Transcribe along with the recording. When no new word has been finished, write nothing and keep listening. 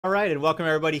All right, and welcome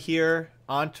everybody here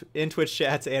in Twitch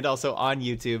chats and also on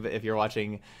YouTube if you're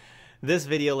watching this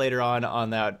video later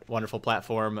on that wonderful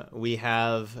platform. We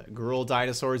have Gruul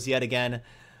Dinosaurs yet again.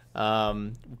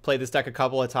 Played this deck a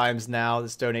couple of times now,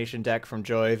 this donation deck from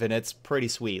Joyve, and it's pretty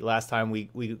sweet. Last time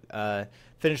we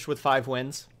finished with 5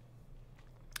 wins,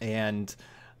 and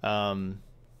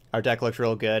our deck looked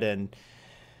real good, and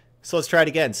so let's try it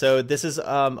again. So this is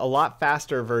a lot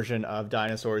faster version of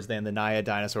Dinosaurs than the Naya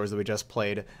Dinosaurs that we just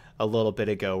played a little bit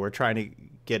ago. We're trying to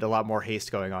get a lot more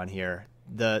haste going on here.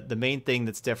 The main thing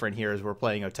that's different here is we're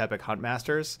playing Otepic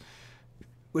Huntmasters,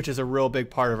 which is a real big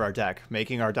part of our deck,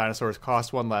 making our dinosaurs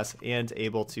cost 1 less and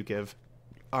able to give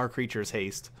our creatures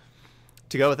haste.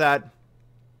 To go with that,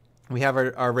 we have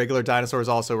our regular dinosaurs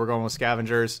also. We're going with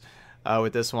Scavengers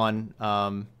with this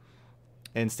one.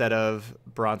 Instead of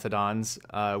Brontodons,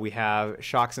 we have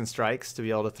Shocks and Strikes to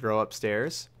be able to throw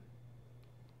upstairs.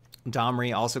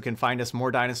 Domri also can find us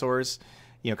more dinosaurs.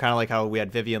 You know, kind of like how we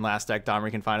had Vivian last deck,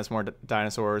 Domri can find us more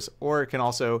dinosaurs, or it can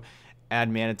also add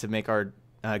mana to make our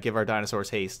give our dinosaurs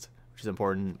haste, which is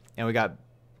important. And we got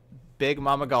Big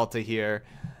Mama Galta here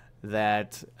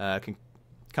that can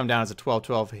come down as a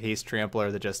 12/12 haste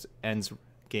trampler that just ends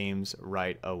games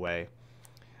right away.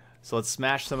 So let's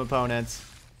smash some opponents.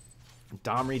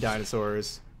 Domri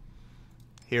Dinosaurs.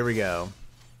 Here we go.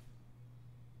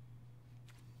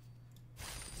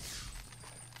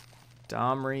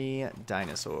 Domri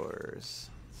Dinosaurs.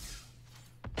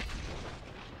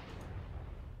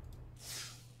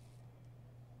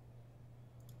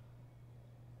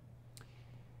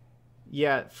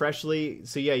 Yeah, freshly.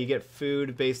 So yeah, you get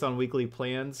food based on weekly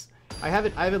plans. I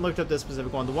haven't looked up this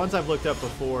specific one. The ones I've looked up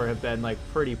before have been like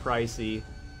pretty pricey.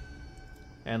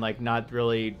 And like not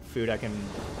really food I can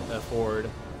afford,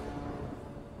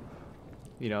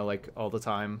 you know, like all the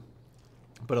time.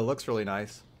 But it looks really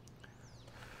nice.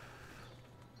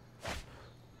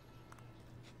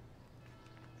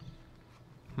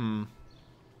 I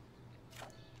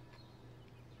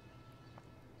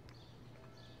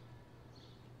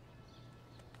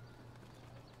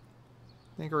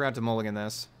think we're going to have to mulligan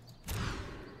this.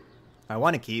 I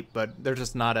want to keep, but there's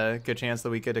just not a good chance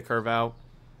that we get to curve out,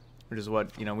 which is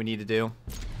what, you know, we need to do.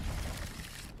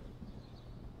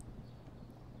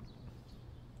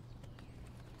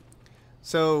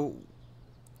 So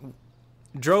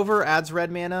Drover adds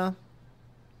red mana,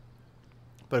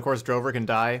 but of course Drover can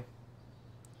die.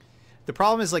 The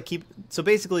problem is like so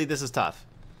basically this is tough.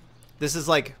 This is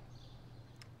like,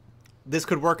 this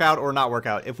could work out or not work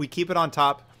out. If we keep it on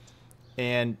top,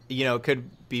 and you know, it could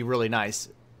be really nice.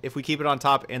 If we keep it on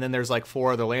top and then there's like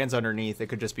 4 other lands underneath, it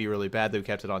could just be really bad that we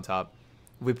kept it on top.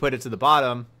 If we put it to the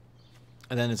bottom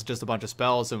and then it's just a bunch of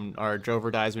spells and our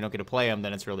Drover dies, we don't get to play them,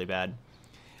 then it's really bad.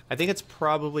 I think it's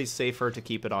probably safer to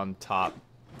keep it on top.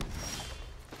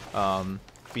 But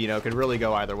you know, it could really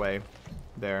go either way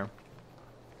there.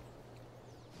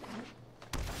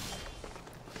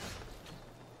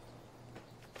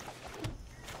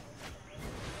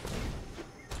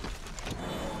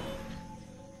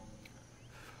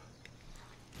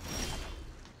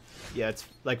 Yeah, it's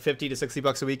like 50 to 60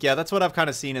 bucks a week. Yeah, that's what I've kind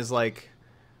of seen is like,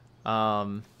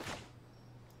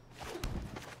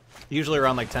 usually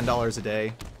around like $10 a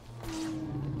day.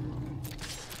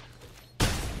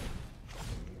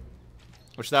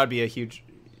 Which that would be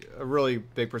a really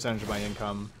big percentage of my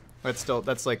income. But still,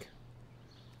 that's like,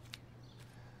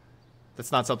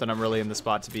 that's not something I'm really in the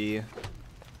spot to be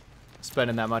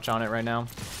spending that much on it right now.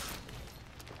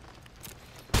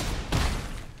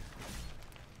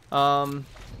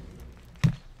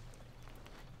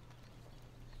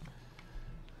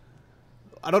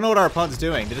 I don't know what our opponent's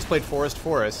doing. They just played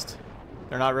Forest.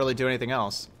 They're not really doing anything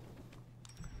else.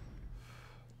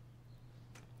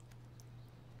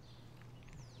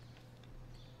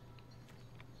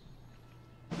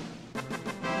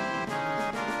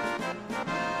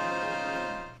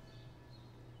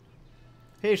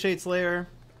 Hey, Shade Slayer.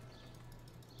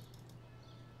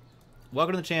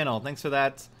 Welcome to the channel. Thanks for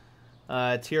that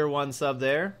tier 1 sub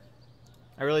there.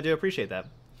 I really do appreciate that.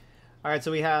 All right,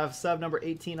 so we have sub number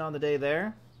 18 on the day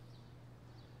there.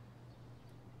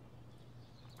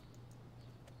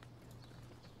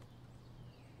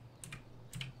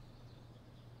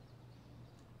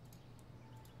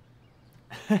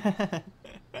 I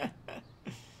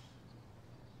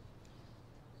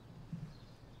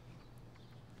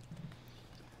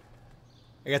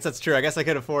guess that's true. I guess I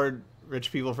could afford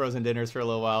rich people frozen dinners for a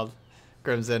little while.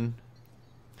 Crimson.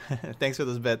 Thanks for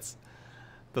those bits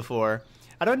before.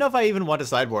 I don't know if I even want a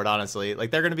sideboard, honestly.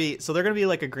 Like they're gonna be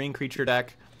like a green creature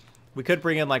deck. We could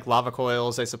bring in like lava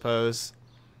coils, I suppose.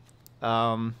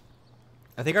 A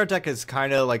I think our deck is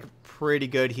kind of like pretty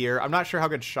good here. I'm not sure how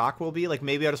good Shock will be. Like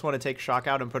maybe I just want to take Shock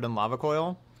out and put in Lava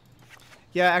Coil.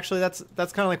 Yeah, actually that's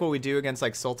kind of like what we do against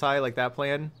like Sultai, like that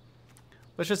plan.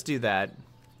 Let's just do that.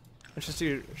 Let's just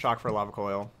do Shock for Lava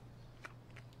Coil.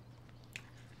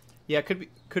 Yeah, it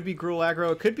could be Gruul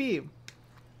aggro. It could be,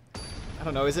 I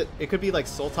don't know, it could be like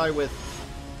Sultai with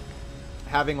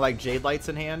having like Jade Lights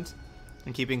in hand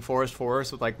and keeping Forest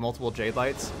with like multiple Jade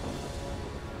Lights.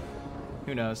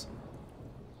 Who knows?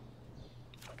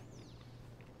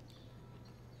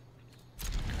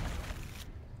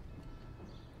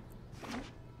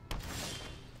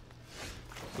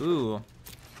 Ooh.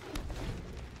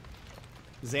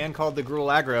 Zan called the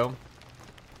Gruul aggro.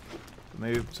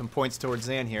 Maybe some points towards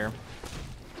Zan here.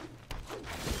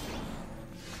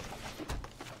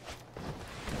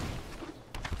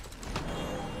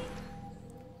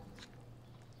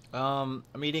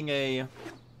 I'm eating a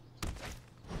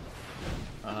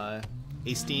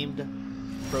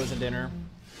steamed frozen dinner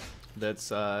that's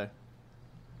called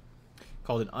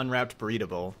an unwrapped burrito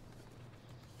bowl.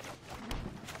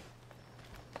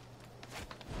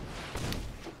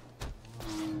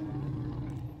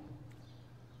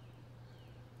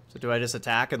 So do I just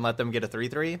attack and let them get a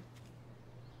 3/3?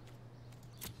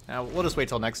 We'll just wait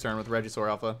till next turn with Regisaur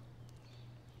Alpha.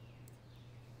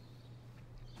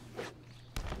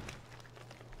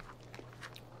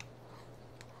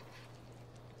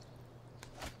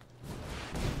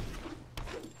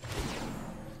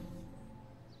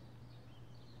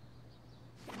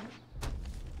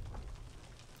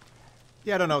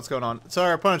 Yeah, I don't know what's going on. So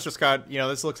our opponent's just got, you know,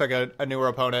 this looks like a newer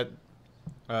opponent,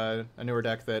 a newer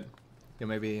deck that, you know,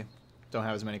 maybe don't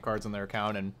have as many cards on their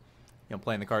account and, you know,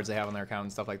 playing the cards they have on their account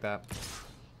and stuff like that.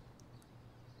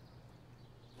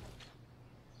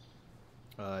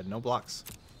 No blocks.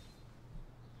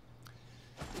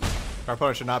 Our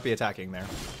opponent should not be attacking there.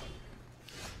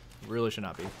 Really should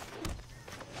not be.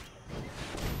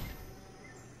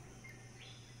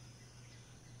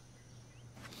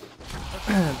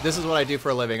 This is what I do for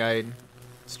a living. I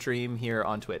stream here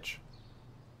on Twitch.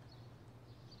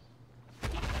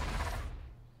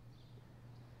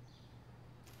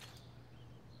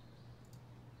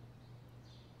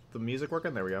 The music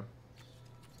working? There we go.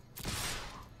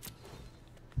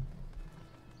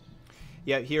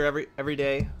 Yeah, here every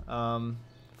day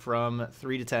from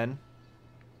 3 to 10.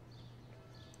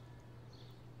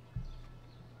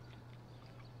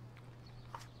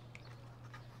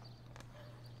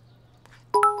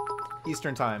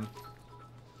 Eastern time.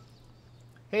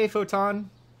 Hey, Photon.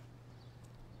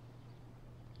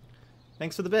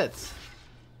 Thanks for the bits.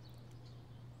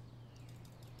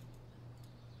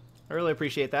 I really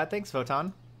appreciate that. Thanks,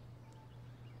 Photon.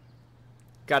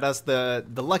 Got us the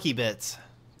lucky bits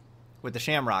with the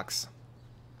Shamrocks.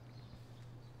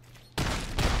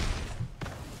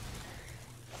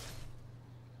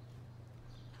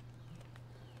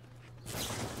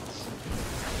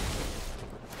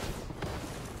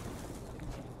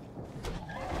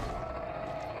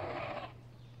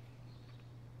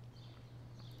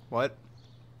 What?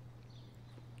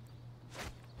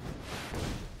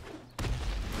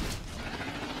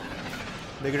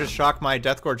 They could just shock my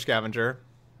Death Gorge Scavenger.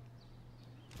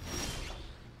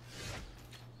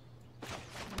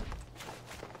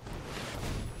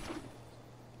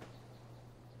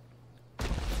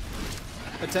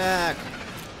 Attack!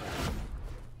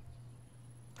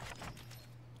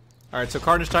 Alright, so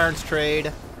Carnage Tyrants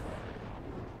trade.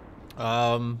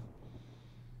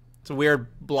 It's a weird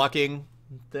blocking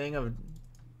thing of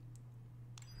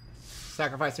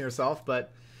sacrificing yourself,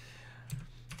 but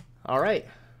alright,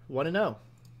 1-0.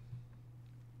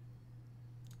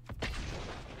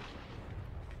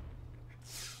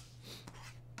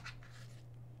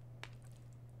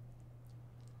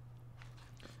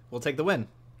 We'll take the win.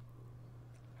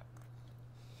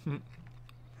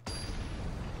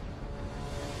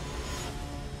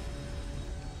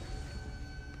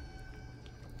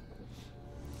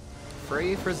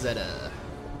 Free Frazetta.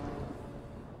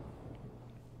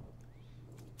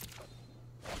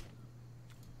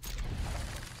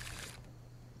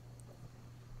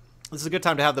 This is a good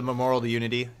time to have the Memorial to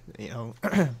Unity. You know,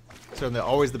 certainly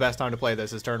always the best time to play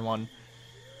this is turn 1,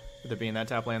 with it being that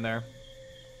tap land there.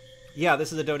 Yeah,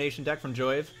 this is a donation deck from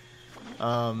Joive.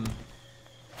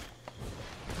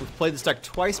 We've played this deck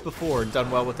twice before and done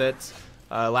well with it.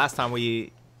 Last time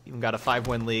we even got a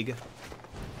 5-win league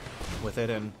with it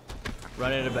and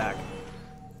running it back.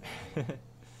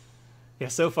 Yeah,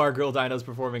 so far Gruul Dino's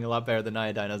performing a lot better than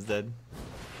Naya Dinos did.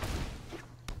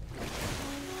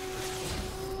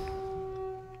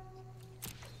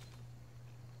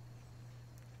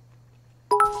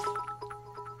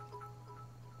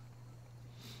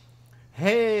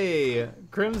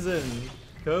 Crimson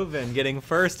Coven getting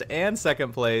first and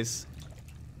second place.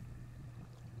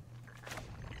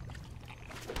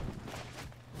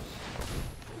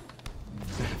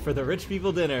 For the rich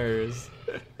people dinners.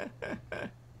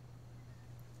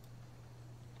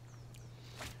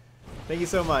 Thank you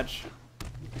so much.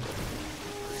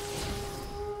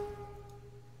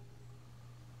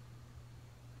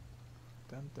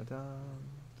 Dun, dun, dun,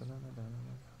 dun, dun,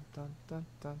 dun, dun,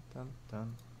 dun, dun,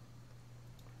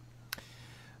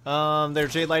 dun. They're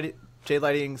jade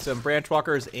lighting some branch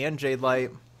walkers and jade light.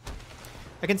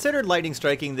 I considered lightning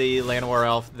striking the Llanowar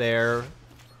elf there,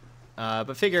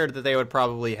 but figured that they would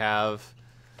probably have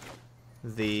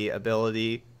the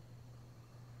ability.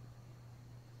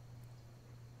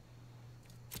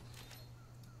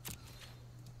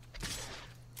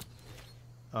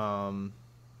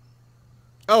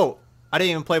 Oh, I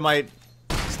didn't even play my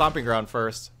Stomping Ground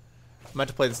first. I meant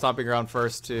to play the Stomping Ground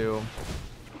first to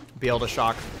be able to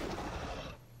shock.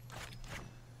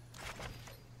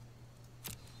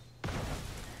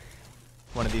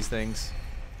 One of these things,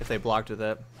 if they blocked with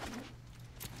it.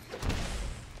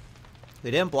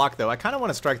 They didn't block, though. I kind of want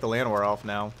to strike the Llanowar elf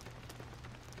now.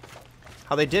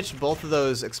 How they ditched both of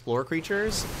those Explore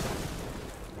creatures.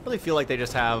 I really feel like they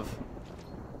just have...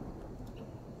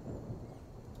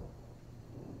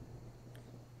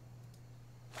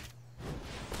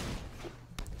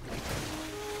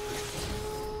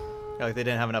 like they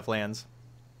didn't have enough lands.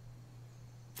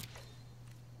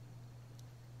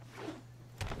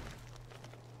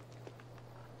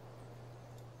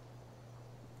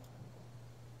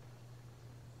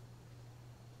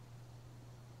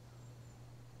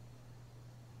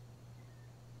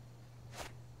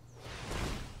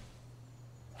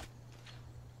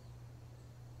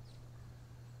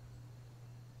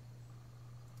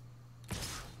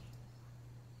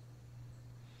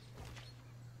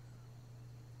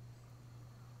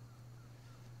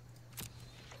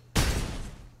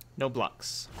 No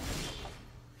blocks.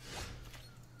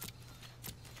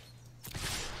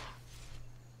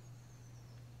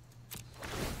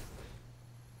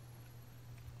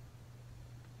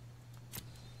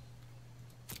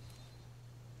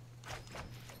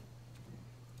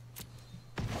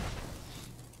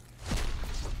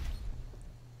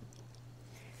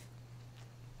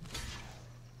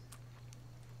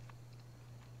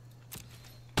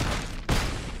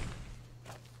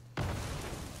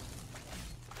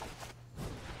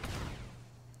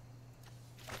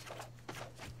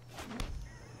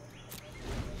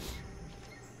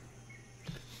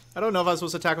 I don't know if I was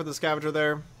supposed to attack with the Scavenger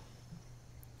there.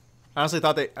 I honestly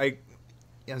thought I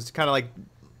was kind of like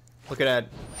looking at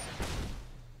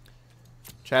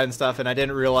chat and stuff, and I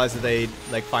didn't realize that they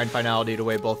like find finality to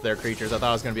away both their creatures. I thought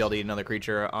I was going to be able to eat another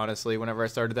creature, honestly, whenever I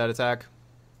started that attack.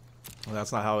 Well,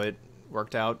 that's not how it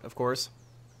worked out, of course.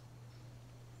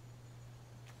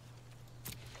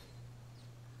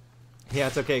 Yeah,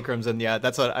 it's okay, Crimson. Yeah,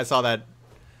 that's what I saw that.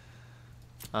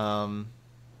 And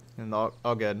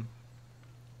all good.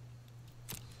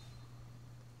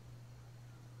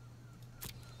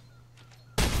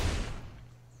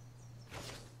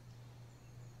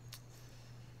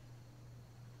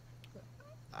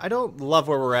 I don't love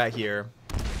where we're at here.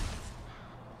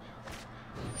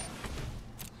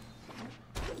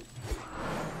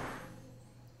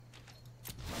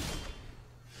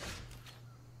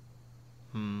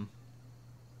 I'm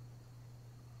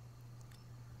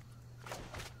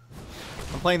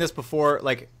playing this before,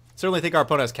 like, certainly think our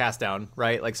opponent has cast down,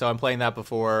 right? Like, so I'm playing that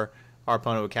before our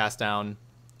opponent would cast down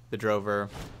the Drover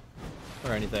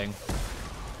or anything.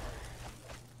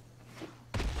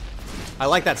 I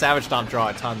like that Savage Stomp draw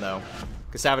a ton, though.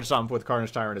 Because Savage Stomp with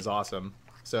Carnage Tyrant is awesome.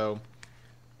 So,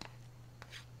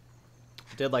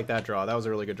 did like that draw. That was a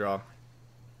really good draw.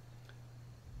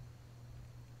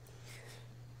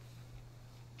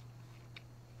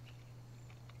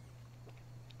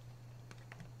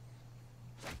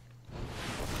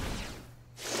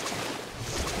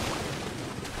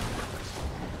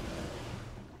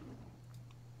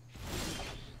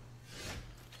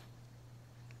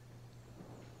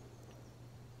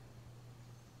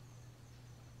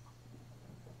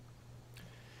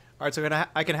 All right, so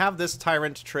I can have this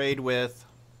Tyrant trade with...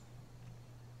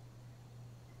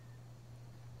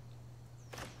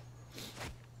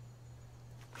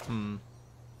 No,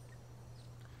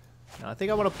 I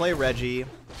think I want to play Reggie.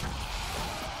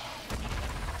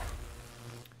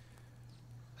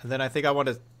 And then I think I want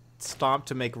to Stomp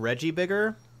to make Reggie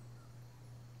bigger.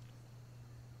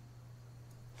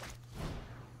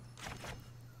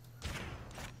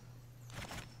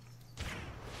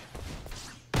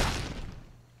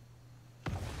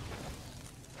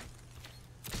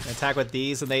 attack with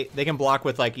these, and they can block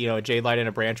with, like, you know, a Jade Light and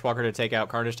a Branch Walker to take out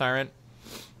Carnage Tyrant.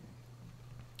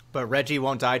 But Reggie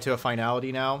won't die to a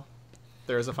finality now.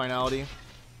 There is a finality.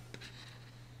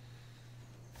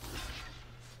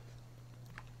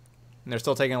 And they're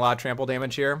still taking a lot of trample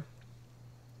damage here.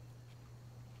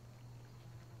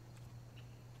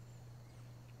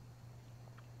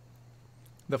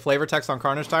 The flavor text on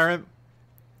Carnage Tyrant.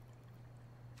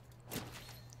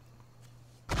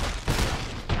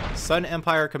 Sun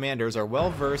Empire commanders are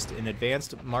well versed in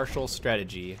advanced martial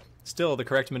strategy. Still, the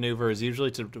correct maneuver is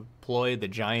usually to deploy the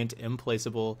giant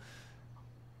implacable...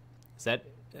 Is that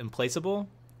implacable?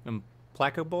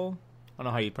 Implacable? I don't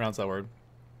know how you pronounce that word.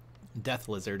 Death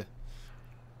Lizard.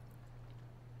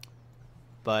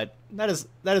 But that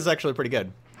is actually pretty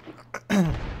good.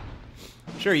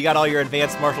 Sure, you got all your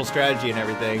advanced martial strategy and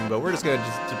everything, but we're just going to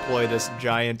just deploy this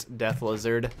giant Death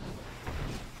Lizard.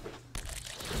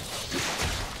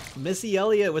 Missy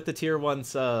Elliott with the tier 1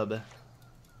 sub. Let's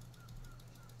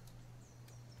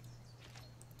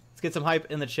get some hype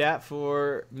in the chat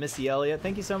for Missy Elliott.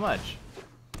 Thank you so much.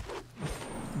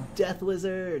 Death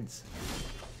Lizards.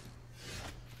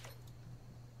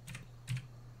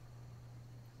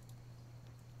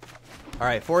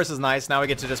 Alright, Forest is nice. Now we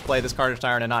get to just play this Carnage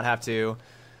Tyrant and not have to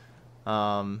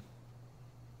not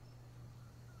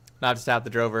just tap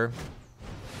the Drover.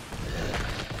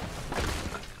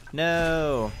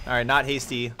 No. Alright, not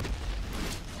hasty.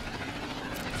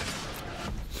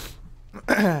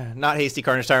 Not hasty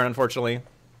Carnage Tyrant, unfortunately.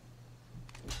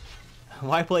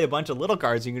 Why play a bunch of little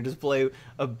cards? You can just play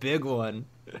a big one.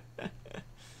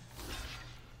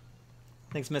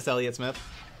 Thanks, Miss Elliott Smith.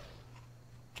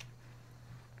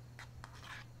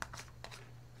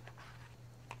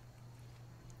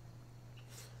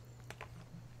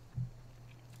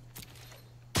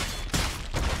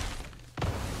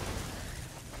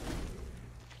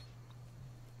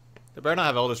 They better not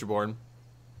have Eldest Reborn.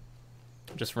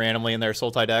 Just randomly in their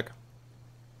Sultai deck.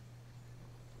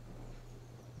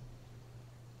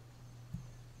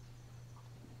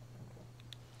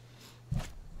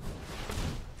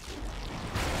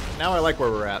 Now I like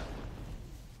where we're at.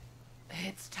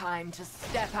 It's time to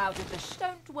step out of the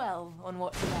don't dwell on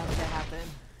what's about to happen.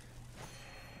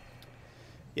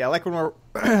 Yeah, I like when we're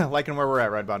liking where we're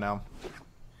at right about now.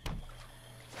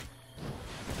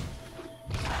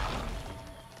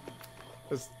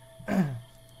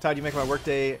 Todd, you make my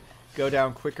workday go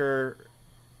down quicker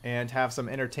and have some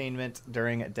entertainment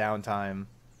during downtime.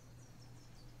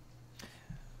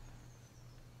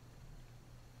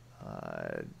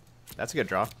 That's a good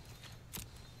draw.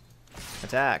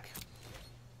 Attack.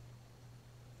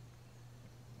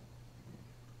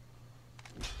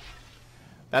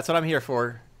 That's what I'm here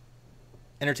for.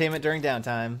 Entertainment during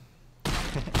downtime.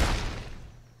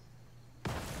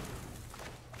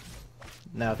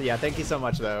 No, yeah, thank you so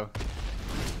much, though.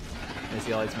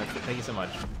 Missy Elliott Smith, thank you so much.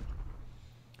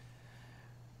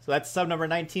 So that's sub number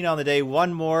 19 on the day.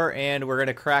 One more, and we're going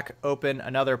to crack open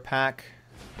another pack.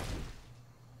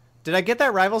 Did I get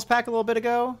that Rivals pack a little bit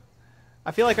ago?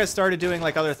 I feel like I started doing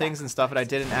like other things and stuff, and I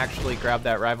didn't actually grab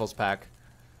that Rivals pack.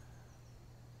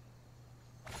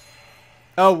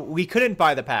 Oh, we couldn't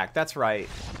buy the pack. That's right.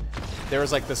 There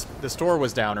was like this, the store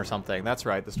was down or something. That's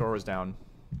right, the store was down.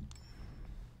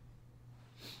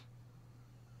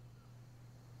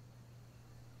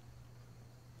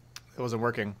 It wasn't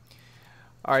working.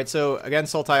 All right, so again,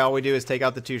 Sultai, all we do is take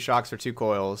out the 2 shocks for 2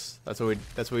 coils. That's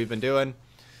what we've been doing.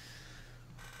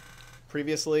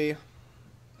 Previously,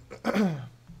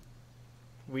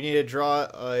 we need to draw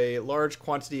a large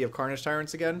quantity of Carnage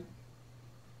Tyrants again.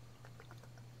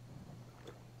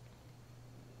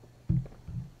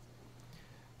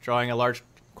 Drawing a large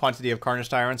quantity of Carnage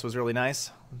Tyrants was really nice.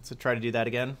 Let's try to do that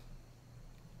again.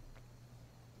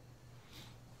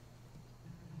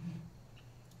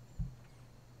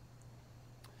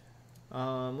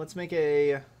 Let's make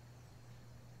a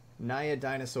Naya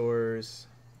Dinosaurs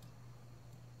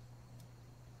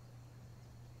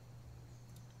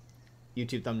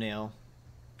YouTube thumbnail.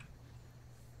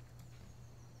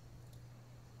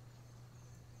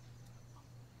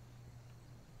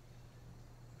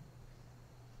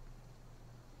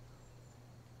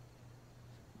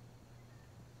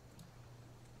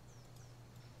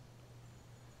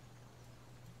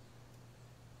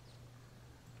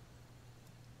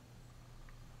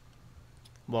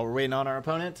 While we're waiting on our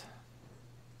opponent.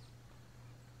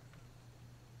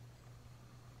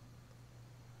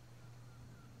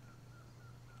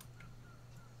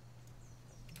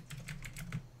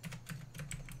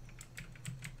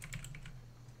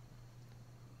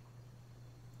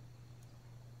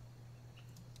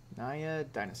 Naya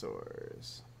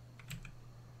Dinosaurs.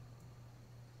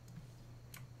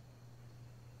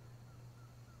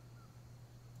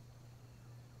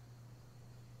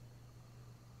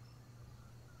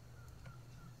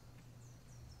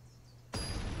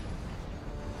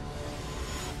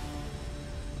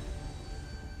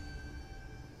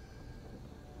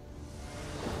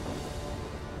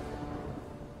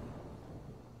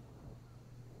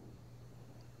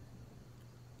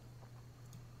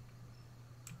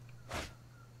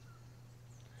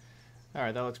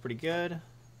 Alright, that looks pretty good.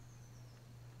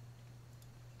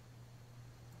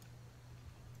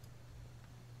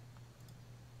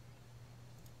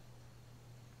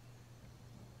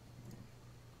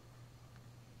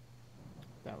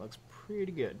 That looks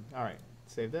pretty good. Alright,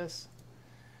 save this.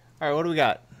 Alright, what do we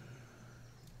got?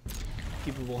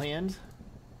 Keepable hand.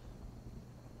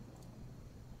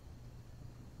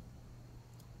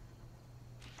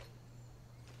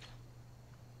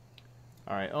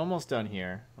 Alright, almost done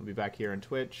here. I'll be back here in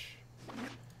Twitch.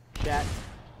 Chat.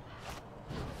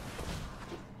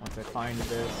 Once I find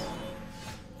this.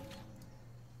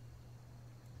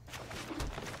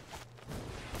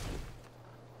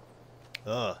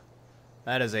 Ugh.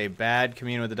 That is a bad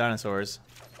commune with the dinosaurs.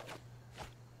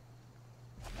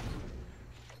 At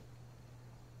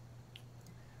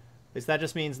least that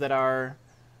just means that our...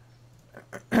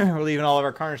 we're leaving all of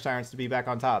our Carnage Tyrants to be back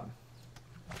on top.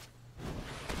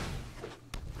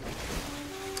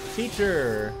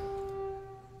 Teacher!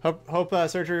 Hope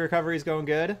surgery recovery is going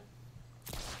good.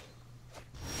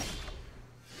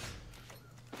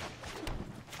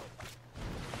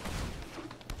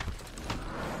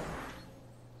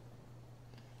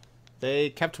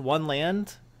 They kept one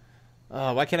land?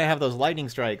 Why can't I have those lightning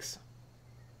strikes?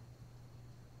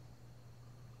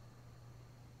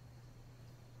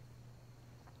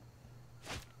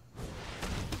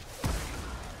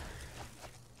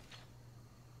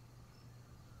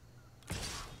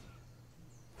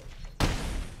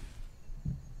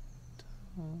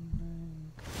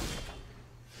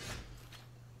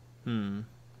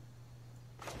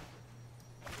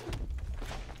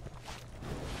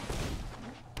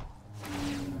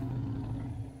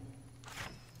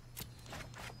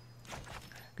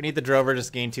 We need the Drover,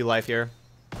 just gain 2 life here.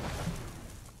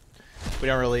 We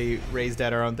don't really raise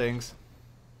dead our own things.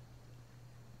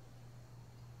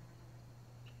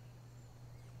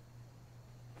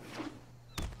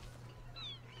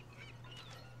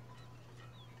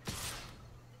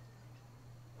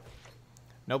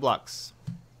 No blocks.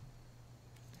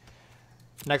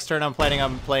 Next turn I'm planning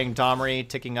on playing Domri,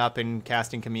 ticking up and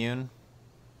casting Commune.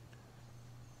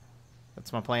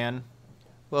 That's my plan.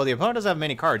 Well, the opponent doesn't have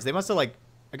many cards. They must have, like,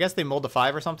 I guess they mulled to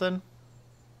 5 or something.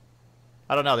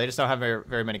 I don't know. They just don't have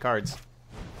very many cards.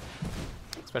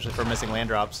 Especially for missing land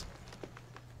drops.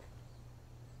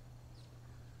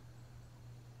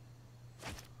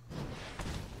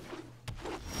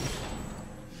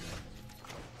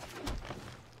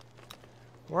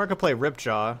 Or I could play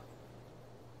Ripjaw.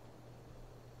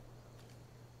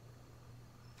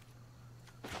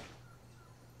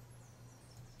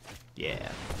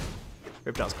 Yeah.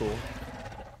 Ripjaw's cool.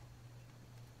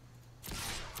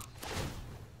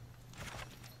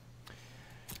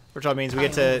 Which all means we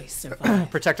get to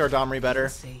protect our Domri better.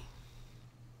 So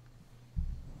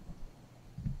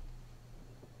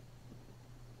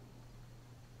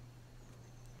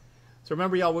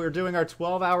remember, y'all, we're doing our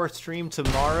 12-hour stream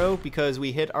tomorrow because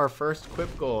we hit our first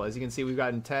Quip goal. As you can see, we've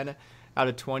gotten 10 out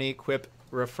of 20 Quip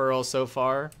referrals so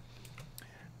far.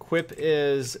 Quip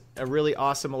is a really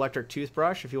awesome electric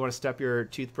toothbrush. If you want to step your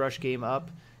toothbrush game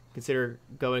up, consider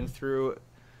going through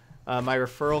my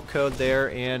referral code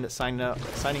there and signing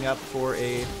up for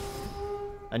a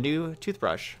new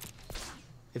toothbrush.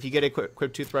 If you get a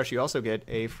Quip toothbrush, you also get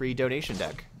a free donation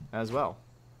deck as well.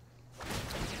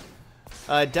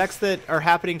 Decks that are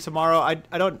happening tomorrow,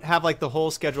 I don't have like the whole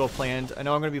schedule planned. I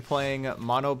know I'm going to be playing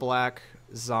Mono Black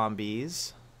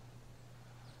Zombies.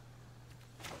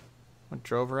 Want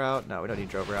Drover out? No, we don't need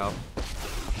Drover out.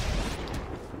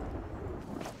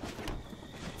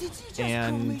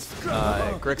 And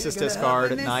Grixis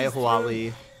discard, Naya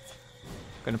Huali.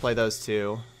 Gonna play those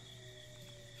two.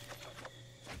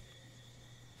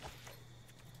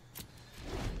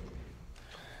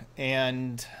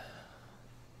 And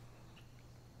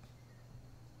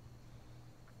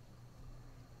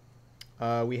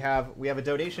we have a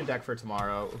donation deck for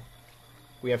tomorrow.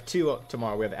 We have 2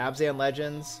 tomorrow. We have Abzan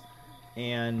Legends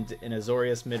and an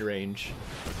Azorius midrange.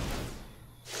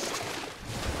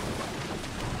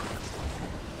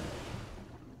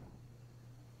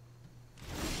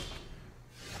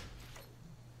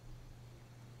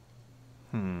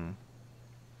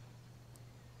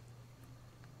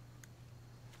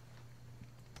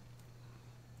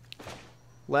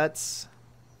 Let's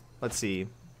see.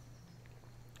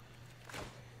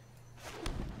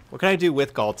 What can I do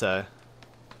with Galta?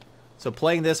 So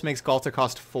playing this makes Galta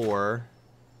cost 4.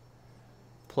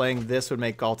 Playing this would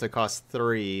make Galta cost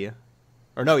 3.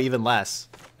 Or no, even less,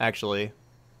 actually.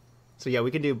 So yeah,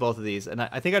 we can do both of these. And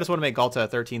I think I just want to make Galta a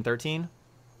 13/13.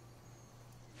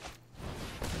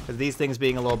 Because these things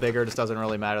being a little bigger just doesn't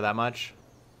really matter that much.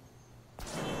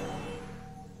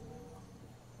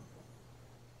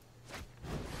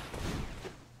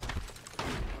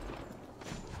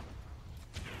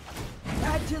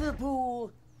 to the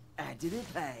pool, add to the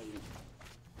pain.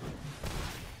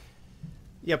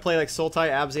 Yeah, play like Sultai,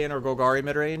 Abzan, or Golgari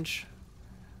midrange.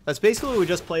 That's basically what we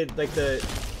just played. Like the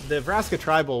Vraska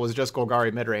Tribal was just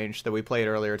Golgari midrange that we played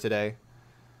earlier today.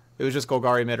 It was just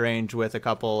Golgari midrange with a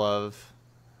couple of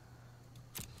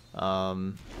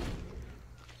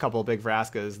big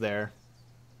Vraskas there.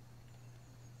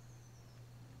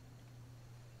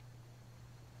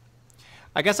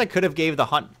 I guess I could have gave the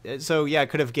Hunt. So yeah, I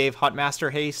could have gave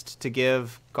Huntmaster haste to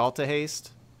give Galta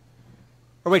haste.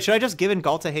 Or wait, should I just give in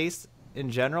Galta haste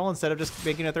in general instead of just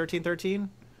making a 13/13?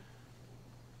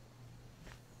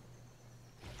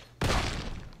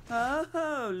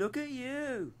 Oh, look at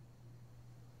you.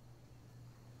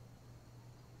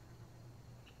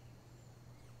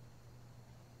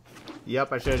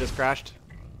 Yep, I should have just crashed.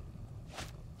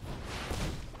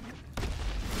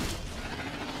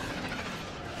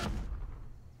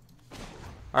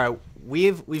 Alright,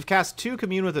 we've cast 2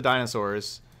 Commune with the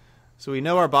Dinosaurs, so we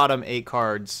know our bottom 8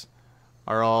 cards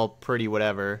are all pretty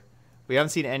whatever. We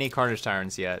haven't seen any Carnage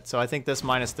Tyrants yet, so I think this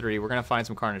 -3, we're going to find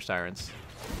some Carnage Tyrants.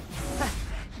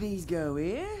 These go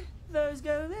here, those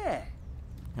go there.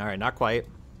 Alright, not quite.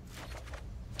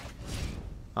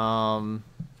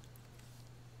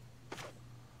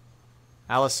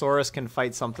 Allosaurus can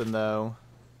fight something, though.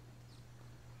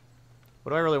 What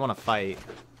do I really want to fight?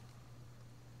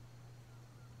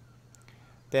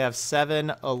 They have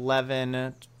 7,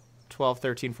 11, 12,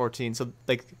 13, 14. So,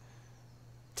 like,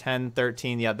 10,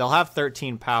 13. Yeah, they'll have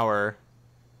 13 power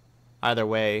either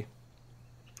way.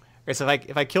 Okay, so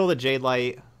if I kill the Jade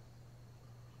Light,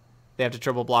 they have to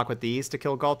triple block with these to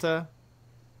kill Galta.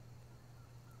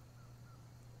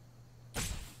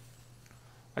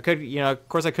 I could, you know, of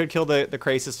course I could kill the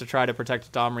Krasis to try to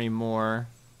protect Domri more.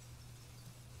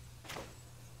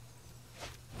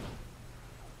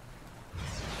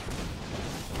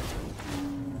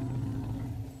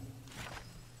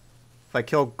 If I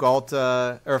kill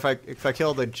Galta, or if I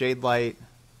kill the Jade Light,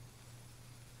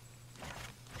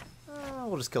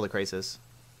 we'll just kill the Krasis.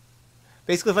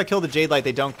 Basically, if I kill the Jade Light,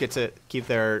 they don't get to keep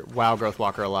their WoW Growth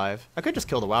Walker alive. I could just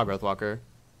kill the WoW Growth Walker.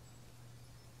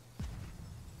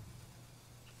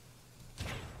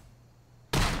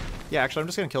 Yeah, actually, I'm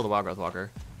just going to kill the WoW Growth Walker.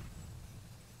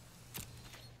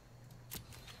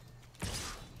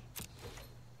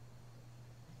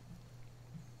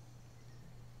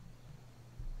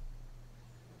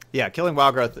 Yeah, killing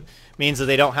WoW Growth means that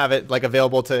they don't have it like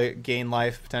available to gain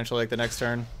life potentially like the next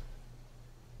turn.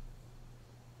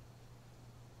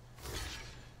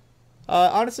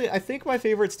 Honestly, I think my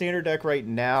favorite standard deck right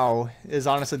now is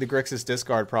honestly the Grixis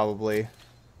Discard, probably.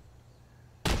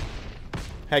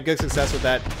 Had good success with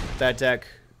that deck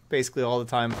basically all the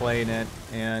time playing it,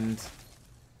 and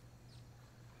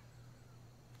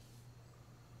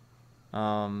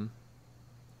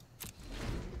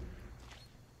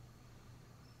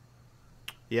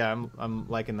yeah, I'm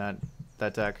liking that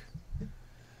deck.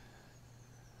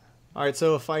 All right,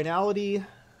 so a Finality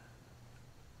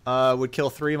would kill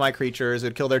 3 of my creatures. It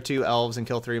would kill their 2 elves and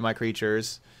kill 3 of my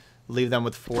creatures. Leave them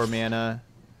with 4 mana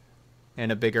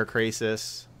and a bigger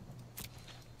Krasis.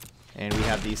 And we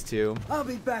have these 2. I'll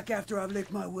be back after I've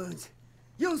licked my wounds.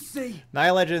 You'll see.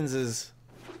 Nile Legends is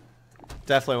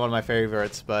definitely one of my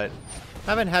favorites, but I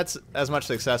haven't had as much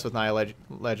success with Nile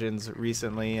Legends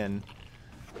recently, and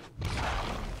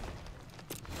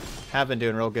have been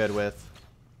doing real good with.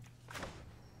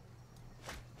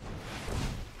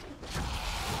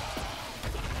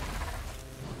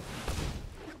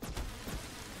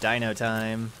 Dino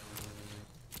time.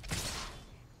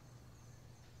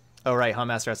 Oh right,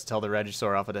 Huntmaster has to tell the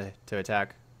Regisaur Alpha to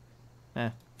attack.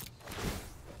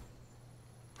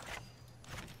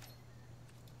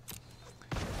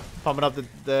 Pumping up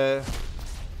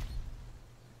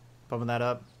pumping that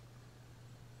up.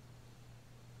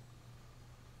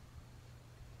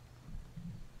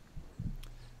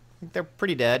 I think they're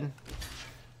pretty dead.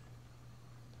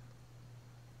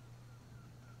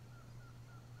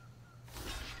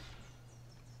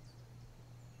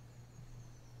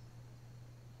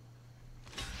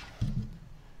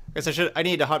 I guess I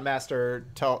need to Huntmaster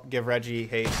give Reggie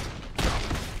haste.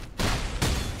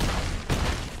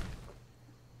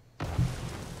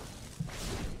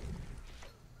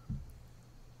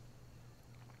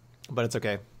 But it's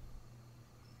okay.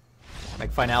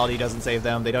 Like, Finality doesn't save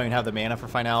them. They don't even have the mana for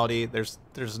Finality. There's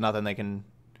nothing they can...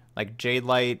 Like, Jade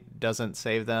Light doesn't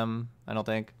save them, I don't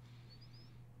think.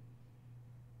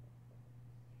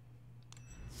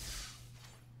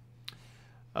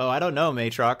 Oh, I don't know,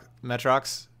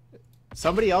 Metrox.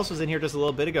 Somebody else was in here just a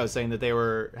little bit ago saying that they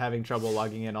were having trouble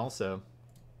logging in also.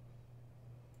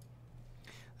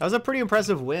 That was a pretty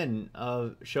impressive win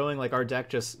of showing like our deck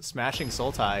just smashing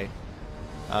Sultai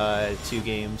 2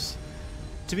 games.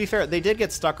 To be fair, they did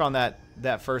get stuck on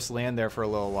that first land there for a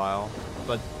little while,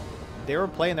 but they were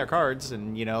playing their cards,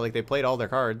 and you know, like they played all their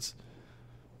cards.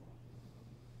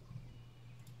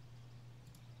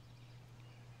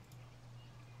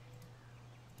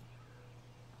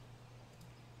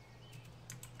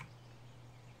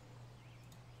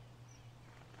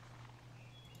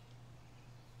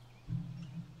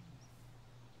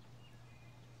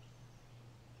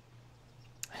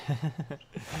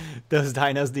 Those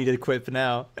dinos needed Quip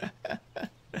now.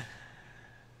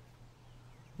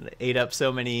 They ate up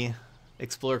so many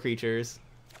explore creatures.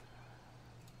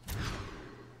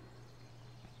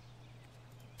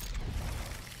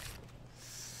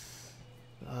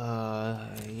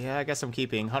 Yeah, I guess I'm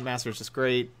keeping. Huntmaster's just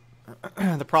great.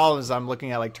 The problem is I'm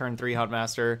looking at like turn 3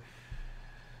 Huntmaster,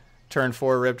 turn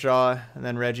 4 Ripjaw, and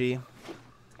then Reggie.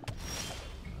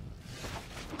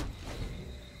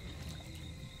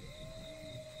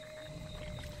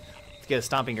 Get a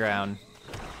stomping ground.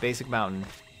 Basic mountain.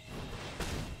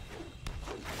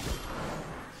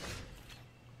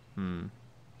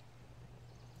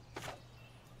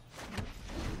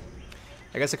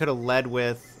 I guess I could have led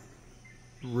with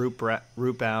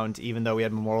Rootbound, even though we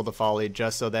had Memorial to Folly,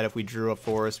 just so that if we drew a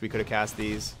forest, we could have cast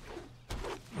these.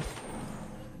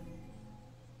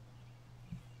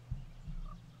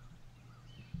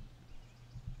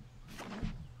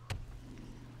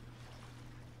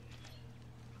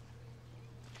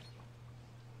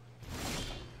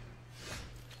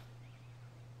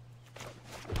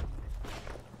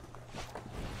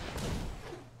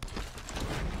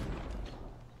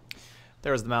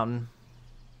 There's the mountain.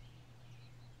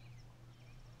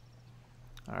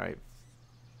 All right.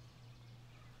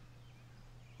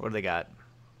 What do they got?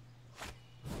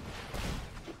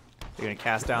 They're gonna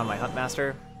cast down my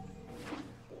Huntmaster.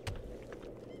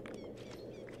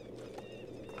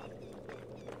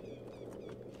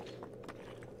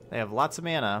 They have lots of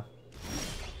mana.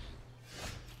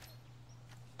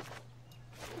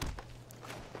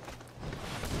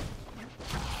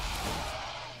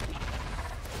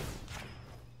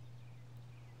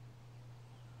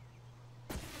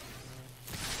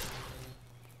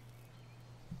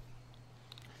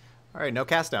 Alright, no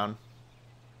cast down.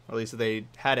 Or at least if they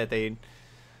had it, they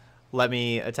let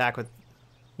me attack with...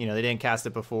 You know, they didn't cast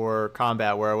it before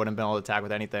combat where I wouldn't have been able to attack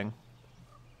with anything.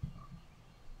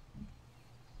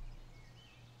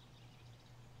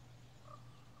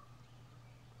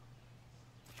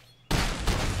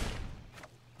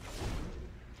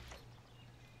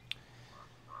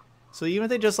 So even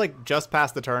if they just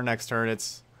pass the turn next turn,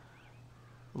 it's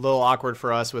a little awkward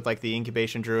for us with like the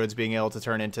incubation druids being able to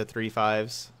turn into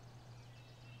 3/5s.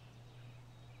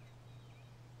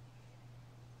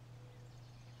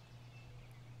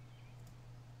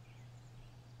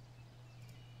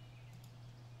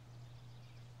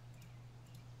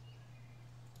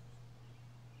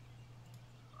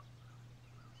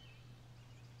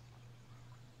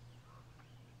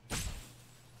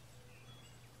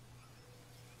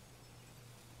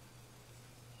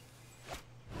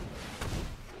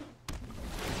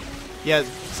 Yeah,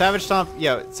 Savage Stomp.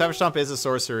 Yeah, Savage Stomp is a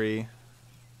sorcery.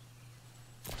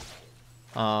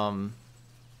 So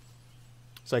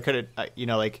I could, you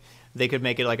know, like they could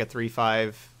make it like a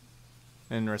 3/5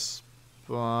 in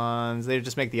response. They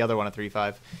just make the other one a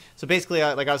 3/5. So basically,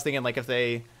 like I was thinking, like if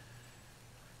they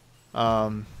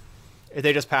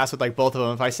just pass with like both of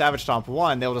them, if I Savage Stomp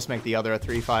one, they'll just make the other a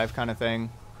 3/5 kind of thing.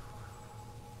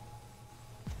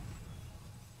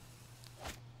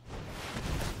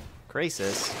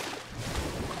 Gracis.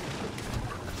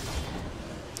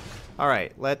 All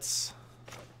right, let's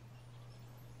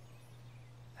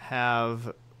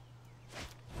have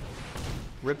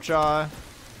Ripjaw.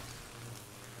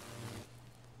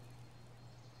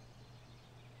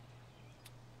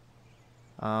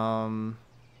 Man,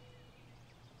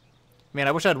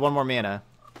 I wish I had one more mana.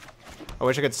 I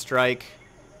wish I could strike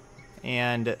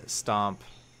and stomp.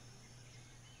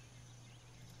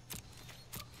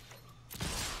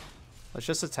 Let's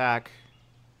just attack.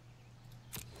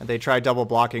 And they try double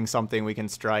blocking something, we can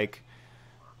strike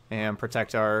and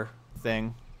protect our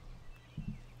thing.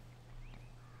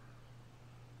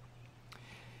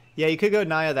 Yeah, you could go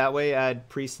Naya that way, add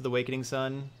Priest of the Awakening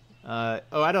Sun. Oh,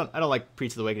 I don't like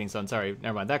Priest of the Awakening Sun, sorry.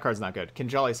 Never mind, that card's not good.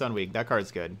 Kinjali Sunweek, that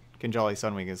card's good. Kinjali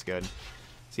Sunweek is good.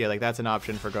 So yeah, like that's an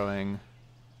option for going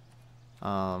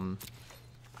that's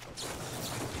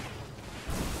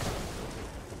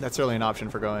certainly an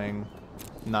option for going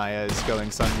Naya, is going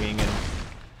Sunwing and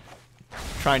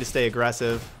trying to stay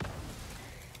aggressive.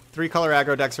 3-color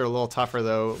aggro decks are a little tougher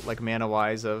though, like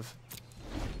mana-wise, of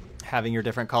having your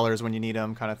different colors when you need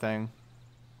them, kind of thing.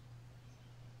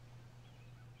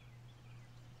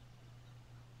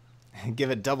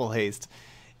 Give it double haste.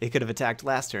 It could have attacked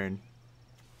last turn.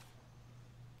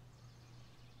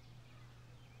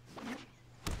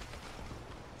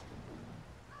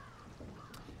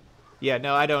 Yeah,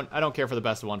 no, I don't care for the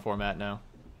best of 1 format, no.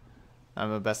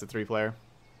 I'm a best of 3 player.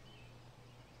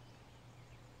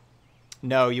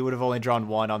 No, you would have only drawn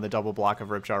 1 on the double block of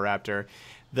Ripjaw Raptor.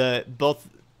 Both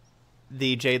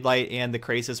the Jade Light and the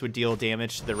Krasis would deal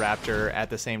damage to the Raptor at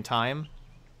the same time.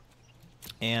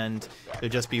 And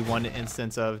there'd just be 1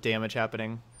 instance of damage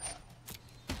happening.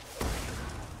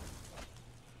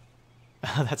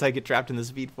 That's how I get trapped in the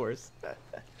Speed Force.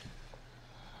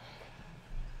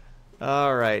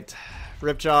 Alright.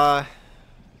 Ripjaw,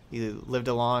 you lived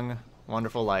a long,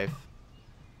 wonderful life.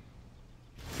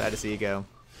 Sad to see you go.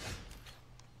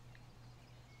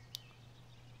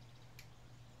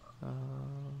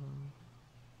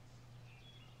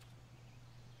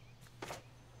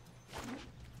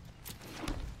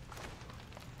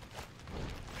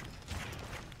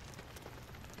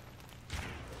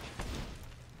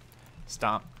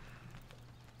 Stomp.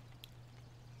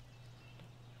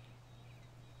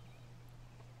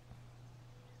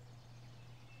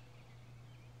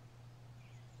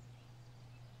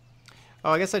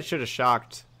 Oh, I guess I should have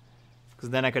shocked, because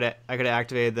then I could have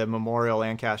activated the Memorial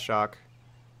and cast Shock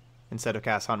instead of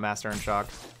cast Huntmaster and Shock.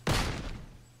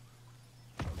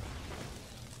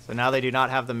 So now they do not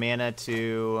have the mana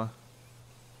to...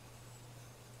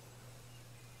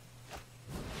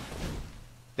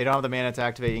 They don't have the mana to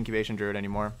activate Incubation Druid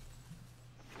anymore.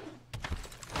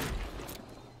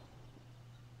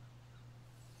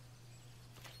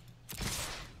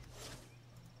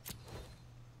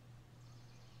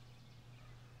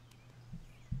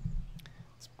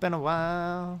 It's been a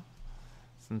while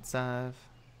since I've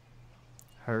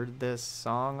heard this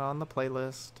song on the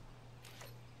playlist.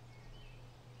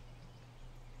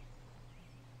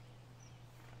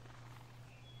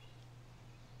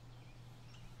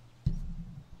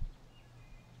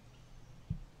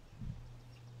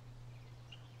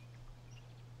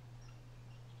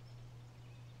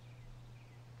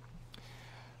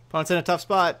 Opponent's in a tough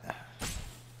spot.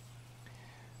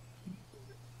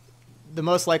 The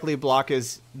most likely block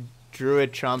is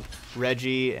Druid, Chump,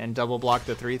 Reggie, and double block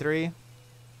the 3/3.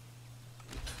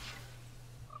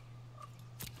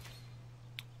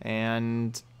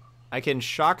 And I can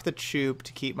shock the Choop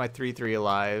to keep my 3/3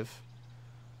 alive.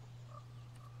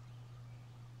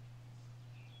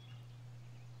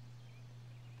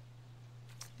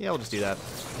 Yeah, we'll just do that.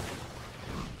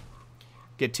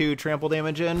 Get 2 trample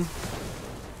damage in.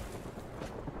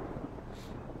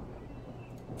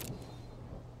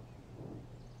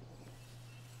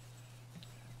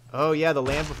 Oh yeah, the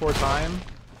Land Before Time.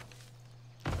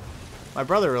 My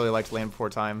brother really liked Land Before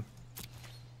Time.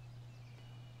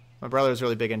 My brother was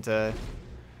really big into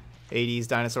 80s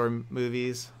dinosaur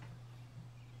movies.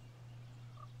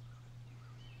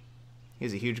 He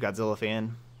was a huge Godzilla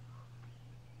fan.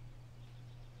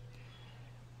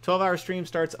 12-hour stream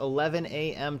starts 11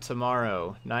 a.m.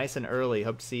 tomorrow. Nice and early.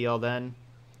 Hope to see y'all then.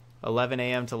 11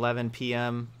 a.m. to 11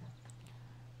 p.m.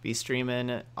 Be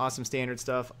streaming awesome standard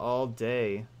stuff all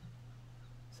day.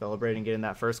 Celebrating getting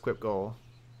that first Quip goal.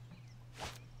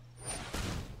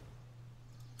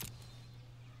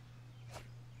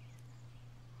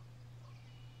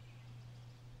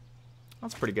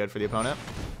 That's pretty good for the opponent.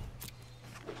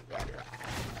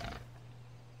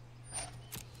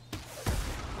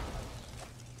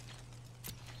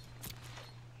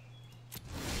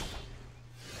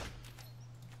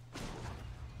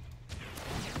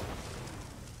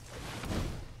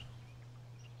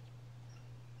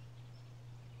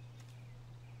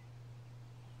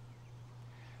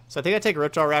 So I think I take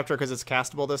Ripjaw Raptor because it's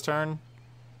castable this turn.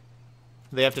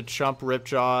 They have to chump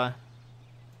Ripjaw.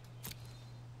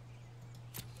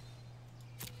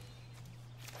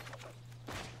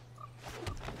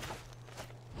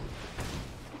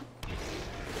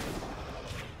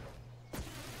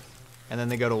 And then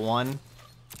they go to 1.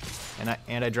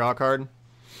 And I draw a card.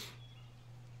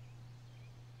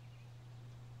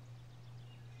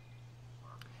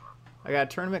 I got a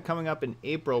tournament coming up in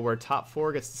April where top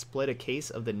 4 gets to split a case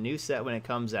of the new set when it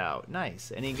comes out.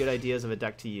 Nice. Any good ideas of a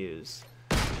deck to use?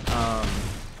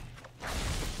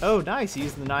 Oh, nice. You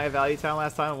used the Naya Value Town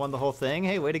last time and won the whole thing.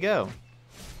 Hey, way to go.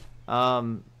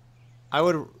 I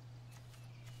would...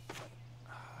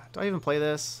 Do I even play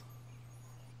this?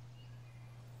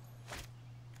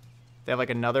 They have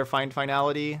like another Find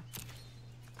Finality.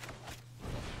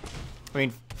 I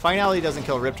mean, Finality doesn't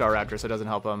kill Ripjaw Raptor, so it doesn't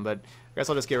help him, but I guess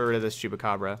I'll just get rid of this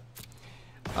Chupacabra.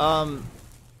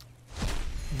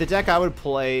 The deck I would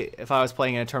play if I was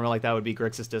playing in a tournament like that would be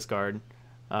Grixis Discard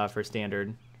for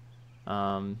standard.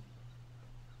 Raptor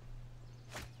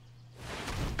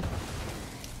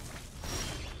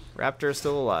is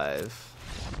still alive.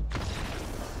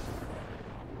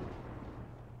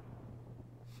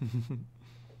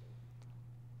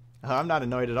 I'm not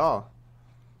annoyed at all.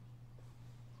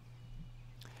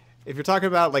 If you're talking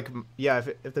about, like, yeah,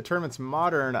 if the tournament's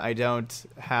modern, I don't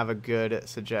have a good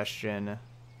suggestion. All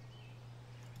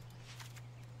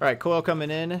right, coil coming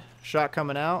in, shot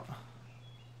coming out.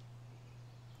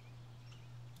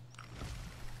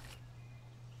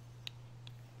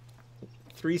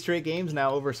 Three straight games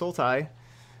now over Sultai,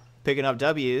 picking up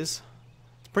W's.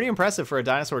 It's pretty impressive for a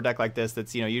dinosaur deck like this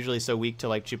that's, you know, usually so weak to,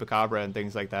 like, Chupacabra and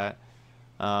things like that.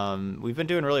 We've been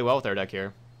doing really well with our deck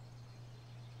here.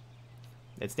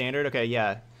 It's standard? Okay,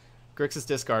 yeah. Grixis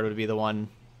Discard would be the one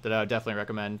that I would definitely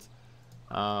recommend.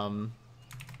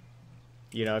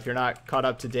 You know, if you're not caught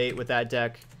up to date with that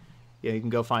deck, you know, you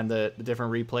can go find the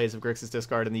different replays of Grixis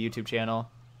Discard in the YouTube channel.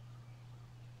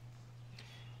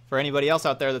 For anybody else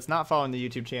out there that's not following the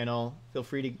YouTube channel, feel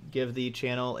free to give the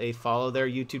channel a follow there,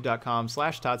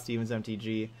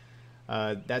 youtube.com/ToddStevensMTG.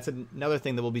 That's another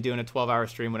thing that we'll be doing a 12-hour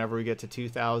stream whenever we get to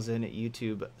 2,000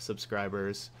 YouTube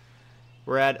subscribers.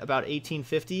 We're at about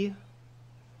 1850.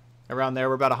 Around there,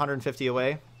 we're about 150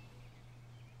 away.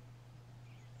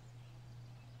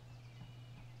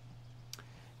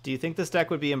 Do you think this deck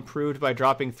would be improved by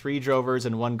dropping 3 Drovers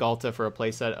and 1 Galta for a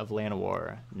playset of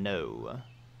Llanowar? No,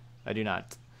 I do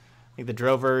not. I think the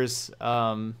Drovers, you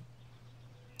know,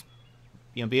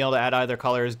 being able to add either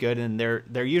color is good, and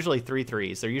they're usually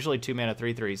 3/3s. They're usually 2-mana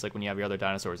 3/3s, like when you have your other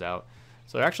dinosaurs out.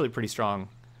 So they're actually pretty strong,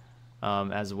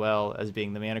 as well as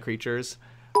being the mana creatures.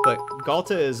 But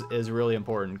Galta is really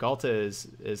important. Galta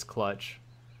is clutch.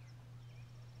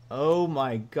 Oh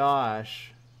my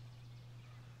gosh.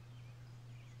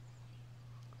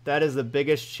 That is the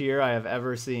biggest cheer I have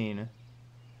ever seen.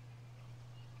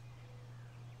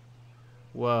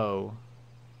 Whoa.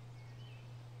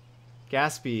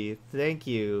 Gaspy, thank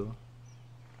you.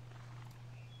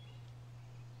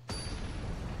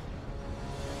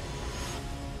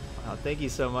 Wow, thank you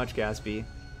so much, Gaspy.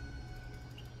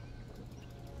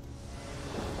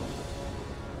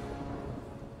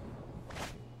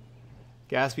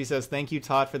 Gaspy says, thank you,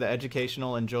 Todd, for the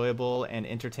educational, enjoyable, and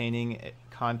entertaining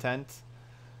content.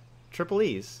 Triple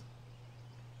E's.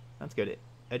 That's good.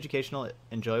 Educational,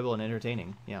 enjoyable, and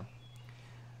entertaining. Yeah.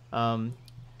 Then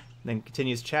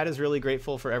continues, chat is really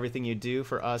grateful for everything you do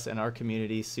for us and our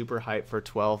community. Super hype for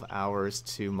 12 hours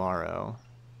tomorrow.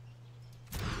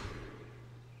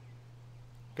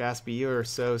 Gaspy, you are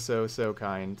so, so, so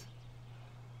kind.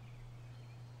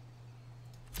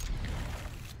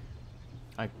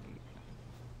 I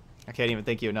can't even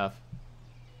thank you enough.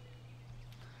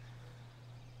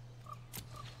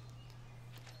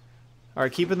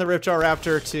 Alright, keeping the Ripjaw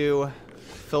Raptor to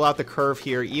fill out the curve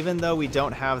here, even though we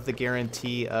don't have the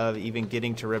guarantee of even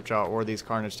getting to Ripjaw or these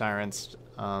Carnage Tyrants,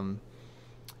 and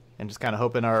just kind of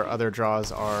hoping our other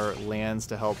draws are lands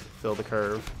to help fill the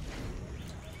curve.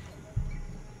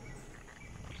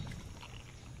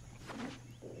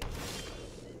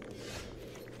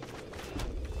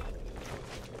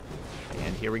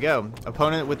 And here we go.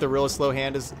 Opponent with the really slow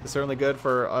hand is certainly good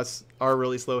for us, our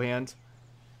really slow hand.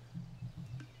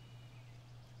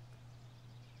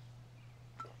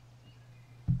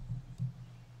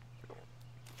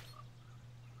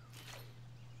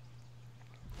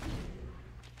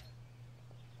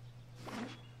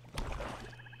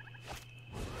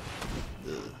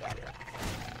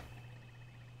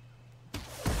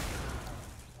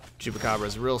 Chupacabra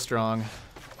is real strong.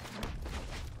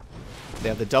 They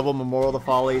have the double Memorial to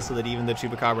Folly, so that even though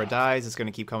Chupacabra dies, it's going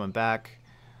to keep coming back.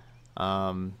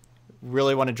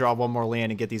 Really want to draw one more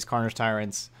land and get these Carnage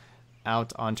Tyrants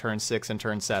out on turn 6 and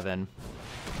turn 7.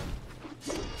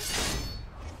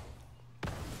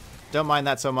 Don't mind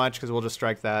that so much, because we'll just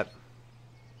strike that.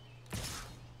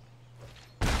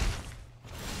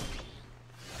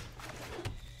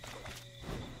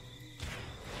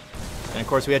 And of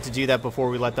course we had to do that before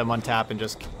we let them untap and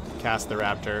just cast the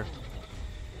Raptor.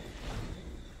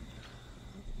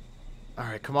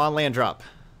 Alright, come on, land drop.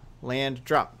 Land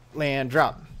drop. Land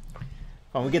drop. Come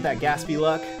on, we get that Gaspy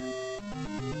luck.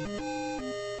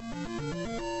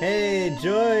 Hey,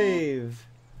 Joive!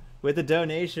 With a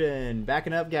donation.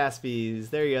 Backing up Gaspies.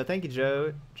 There you go. Thank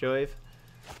you, Joive.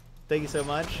 Thank you so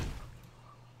much.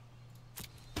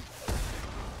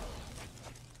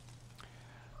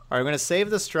 Alright, I'm going to save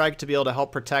the strike to be able to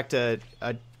help protect a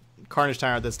Carnage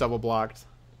Tyrant that's double blocked.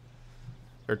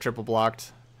 Or triple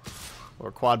blocked.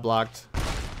 Or quad blocked.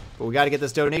 But we got to get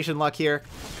this donation luck here.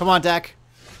 Come on, deck.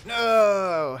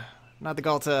 No! Not the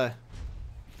Galta.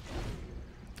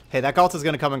 Hey, that Galta's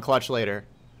going to come in clutch later.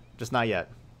 Just not yet.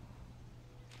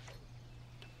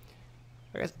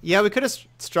 I guess, yeah, we could have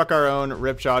struck our own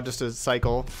Ripjaw just to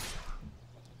cycle.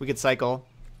 We could cycle.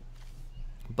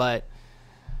 But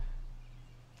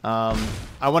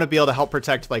I want to be able to help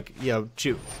protect, like, you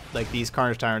know, like these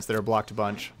Carnage Tyrants that are blocked a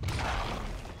bunch.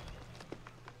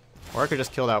 Or I could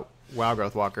just kill that Wild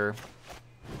Growth Walker.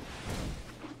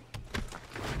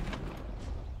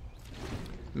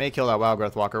 May kill that Wild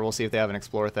Growth Walker. We'll see if they have an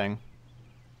Explore thing.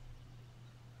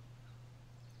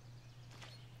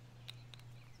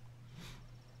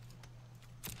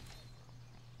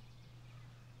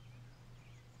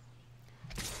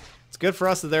 It's good for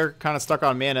us that they're kind of stuck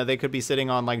on mana. They could be sitting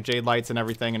on like Jade Lights and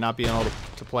everything and not being able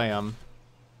to play them.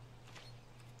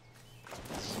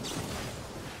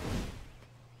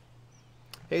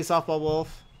 Hey, Softball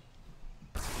Wolf.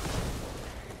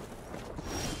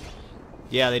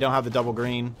 Yeah, they don't have the double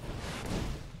green.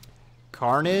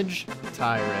 Carnage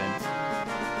Tyrant.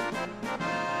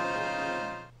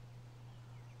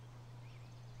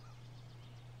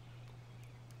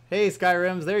 Hey,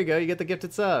 Skyrims. There you go. You get the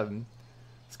gifted sub.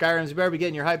 Skyrims, you better be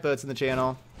getting your hype votes in the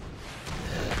channel.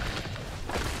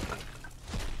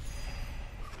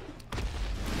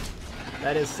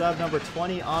 That is sub number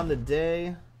 20 on the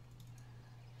day.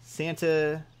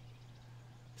 Santa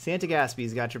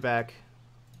Gaspy's got your back.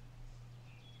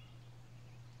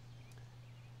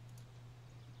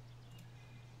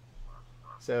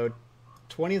 So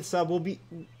 20th sub we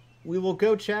will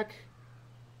go check.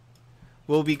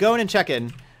 We'll be going and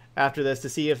checking after this to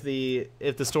see if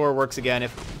the store works again,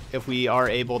 if we are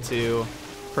able to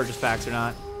purchase packs or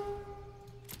not.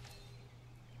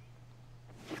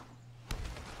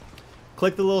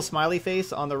 Click the little smiley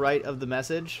face on the right of the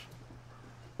message.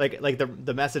 Like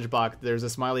the message box, there's a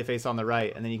smiley face on the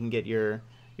right, and then you can get your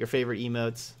favorite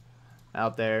emotes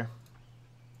out there.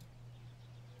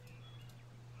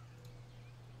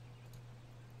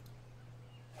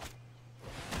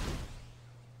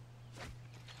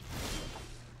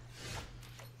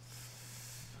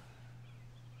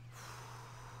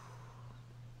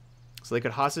 So they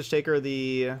could hostage taker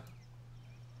the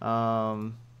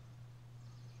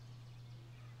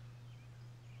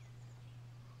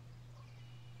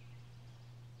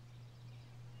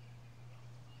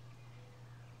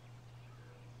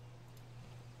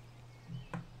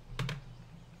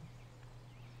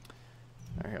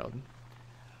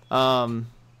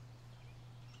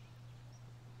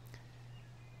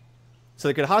so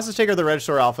they could hostage taker the Red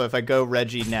Store Alpha if I go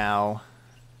Reggie now,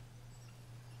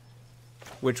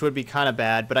 which would be kind of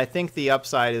bad, but I think the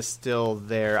upside is still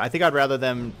there. I think I'd rather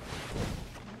them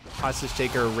hostage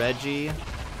taker Reggie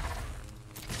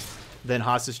than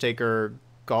hostage taker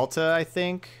Galta, I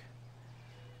think.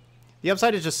 The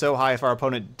upside is just so high if our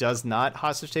opponent does not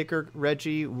hostage taker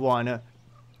Reggie, 1,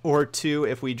 or 2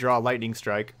 if we draw Lightning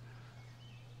Strike.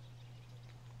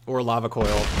 Or Lava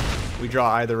Coil. We draw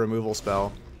either removal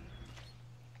spell.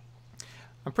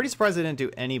 I'm pretty surprised they didn't do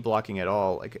any blocking at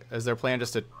all. Like, is their plan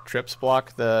just to trips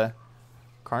block the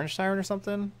Carnage Tyrant or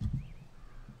something?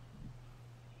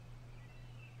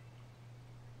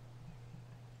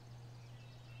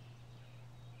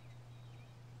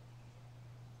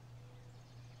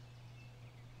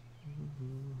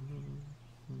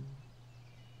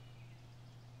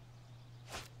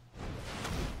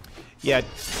 Yeah.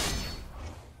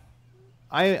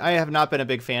 I have not been a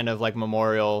big fan of like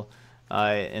Memorial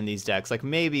in these decks. Like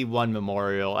maybe 1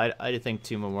 Memorial. I think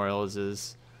 2 Memorials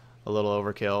is a little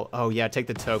overkill. Oh yeah, take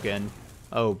the token.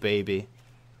 Oh baby.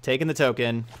 Taking the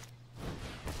token.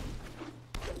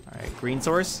 Alright, green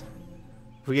source.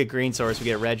 If we get green source, we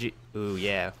get Reggie. Ooh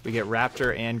yeah. We get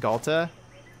Raptor and Galta.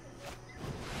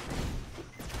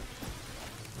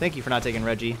 Thank you for not taking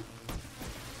Reggie.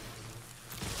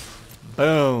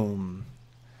 Boom.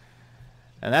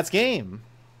 And that's game.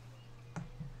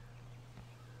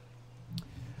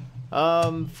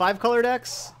 5 color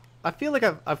decks. I feel like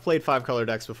I've played 5 color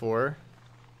decks before.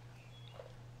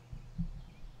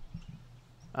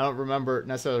 I don't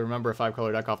necessarily remember a 5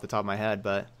 color deck off the top of my head,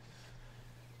 but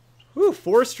whew,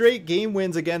 4 straight game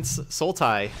wins against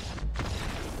Sultai.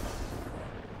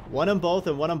 Won them both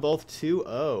and won them both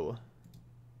 2-0.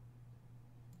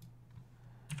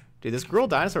 Dude, this Gruul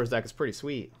Dinosaurs deck is pretty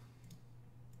sweet.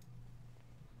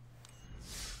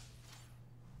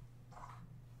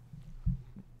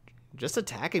 Just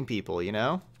attacking people, you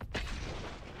know?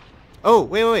 Oh,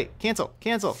 wait. Cancel. I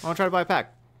want to try to buy a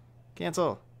pack.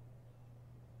 Cancel.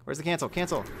 Where's the cancel?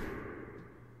 Cancel.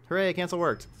 Hooray, cancel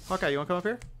worked. Hawkeye, you want to come up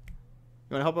here?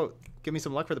 You want to help out, give me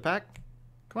some luck for the pack?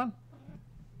 Come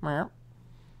on.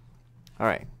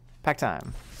 Alright, pack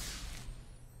time.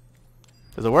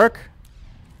 Does it work?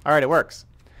 Alright, it works.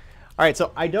 Alright,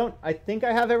 so I think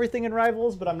I have everything in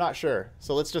Rivals, but I'm not sure.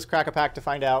 So let's just crack a pack to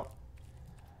find out.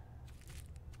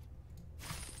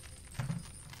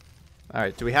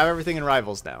 Alright, do we have everything in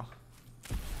Rivals now?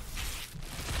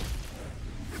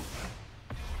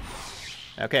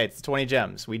 Okay, it's 20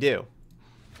 gems. We do.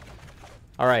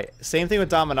 Alright, same thing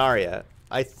with Dominaria.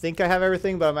 I think I have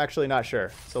everything, but I'm actually not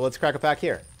sure. So let's crack a pack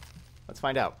here. Let's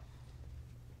find out.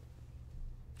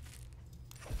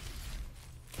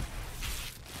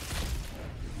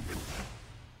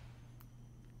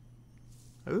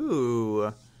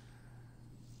 Ooh.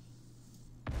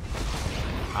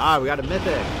 Ah, we got a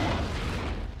Mythic.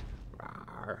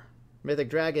 Rawr.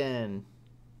 Mythic Dragon.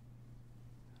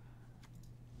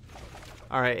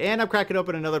 Alright, and I'm cracking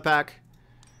open another pack.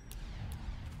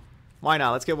 Why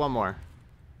not? Let's get one more.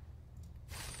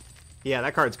 Yeah,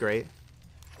 that card's great.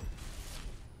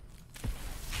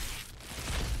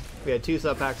 We had 2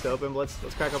 sub packs to open, but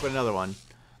let's crack open another one.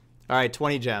 Alright,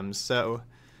 20 gems. So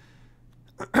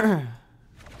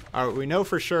alright, we know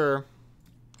for sure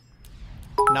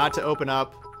not to open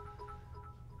up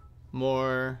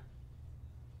more.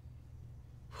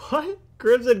 What?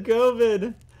 Crimson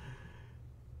COVID.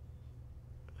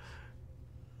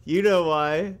 You know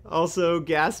why. Also,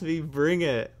 Gatsby, bring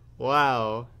it.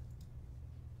 Wow.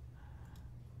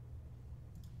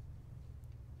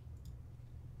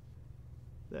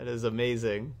 That is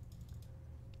amazing.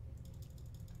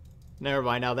 Never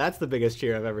mind. Now that's the biggest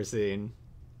cheer I've ever seen.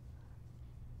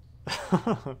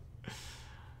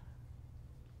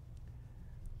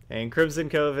 And Crimson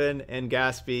Coven and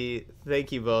Gatsby,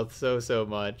 thank you both so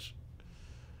much.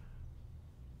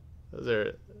 Those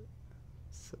are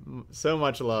so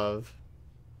much love.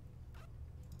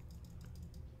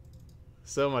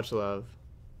 So much love.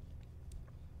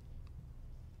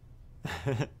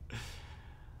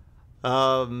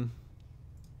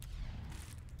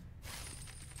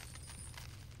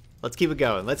 Let's keep it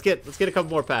going. Let's get a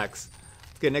couple more packs.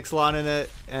 Let's get an Ixalan in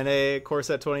it and a Core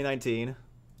Set 2019.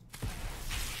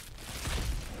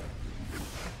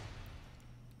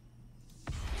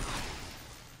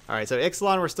 Alright, so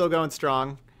Ixalan, we're still going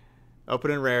strong.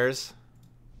 Opening rares.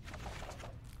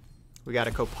 We got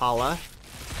a Kopala.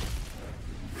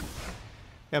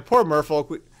 And poor Merfolk.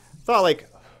 We thought like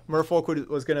Merfolk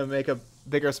was going to make a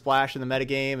bigger splash in the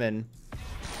metagame. And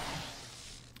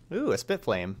ooh, a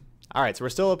Spitflame. Alright, so we're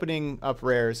still opening up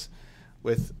rares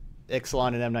with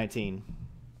Ixalan and M19.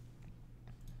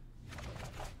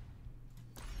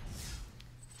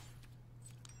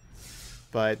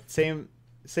 But same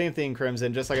thing,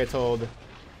 Crimson. Just like I told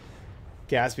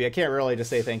Gatsby, I can't really just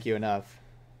say thank you enough.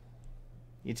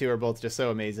 You two are both just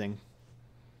so amazing.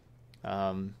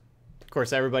 Of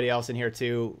course, everybody else in here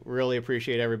too. Really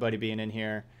appreciate everybody being in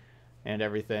here and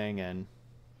everything. And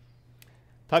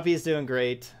Puppy's doing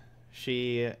great.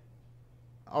 She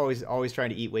always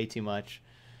trying to eat way too much.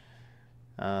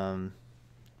 But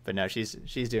no,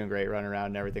 she's doing great, running around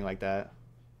and everything like that.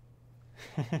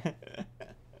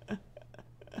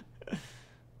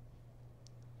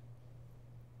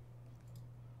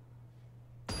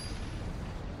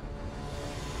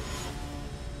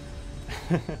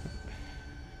 I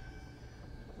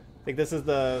think this is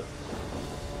the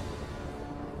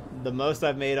most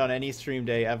I've made on any stream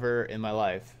day ever in my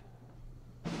life.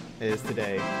 Is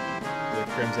today with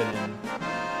Crimson and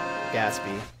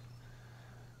Gatsby.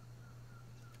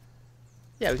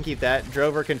 Yeah, we can keep that.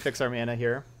 Drover can fix our mana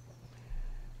here.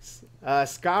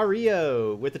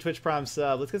 Scario with the Twitch Prime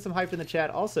sub. Let's get some hype in the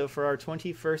chat also for our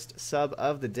 21st sub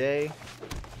of the day.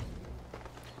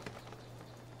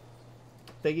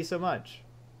 Thank you so much.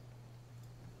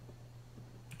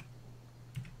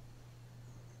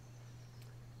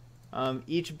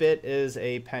 Each bit is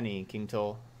a penny, King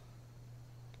Toll.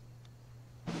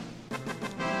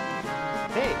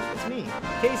 Hey, it's me,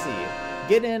 Casey.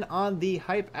 Get in on the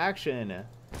hype action.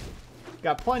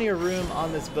 Got plenty of room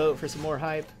on this boat for some more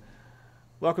hype.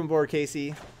 Welcome aboard,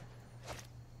 Casey.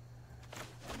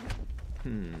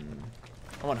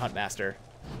 I want Huntmaster.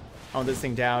 I want this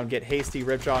thing down, get Hasty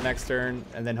Ripjaw next turn,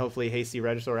 and then hopefully Hasty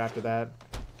Regisaur after that.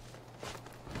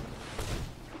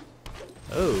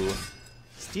 Oh,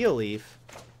 Steel Leaf.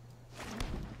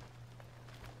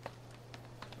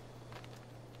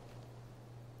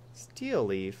 Steel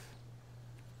Leaf.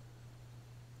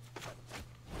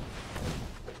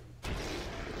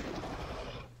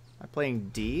 I'm playing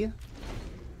D.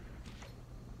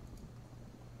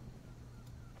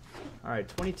 Alright,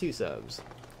 22 subs.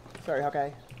 Sorry,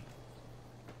 Hawkeye.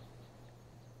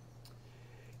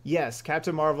 Yes,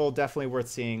 Captain Marvel, definitely worth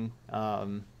seeing.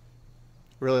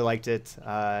 Really liked it.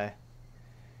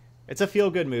 It's a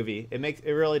feel-good movie. It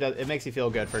really does. It makes you feel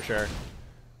good for sure.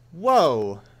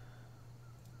 Whoa.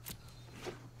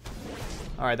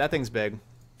 All right, that thing's big.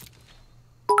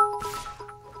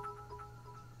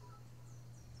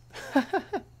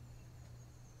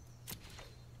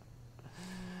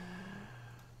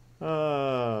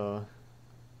 Oh.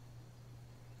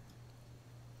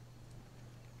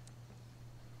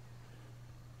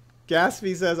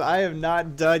 Gatsby says, I am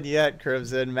not done yet,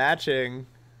 Crimson. Matching.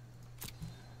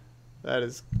 That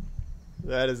is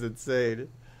insane.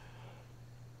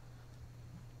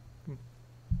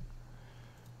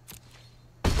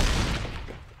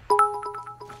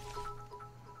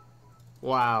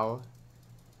 Wow.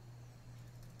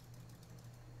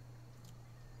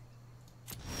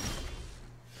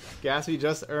 Gatsby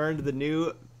just earned the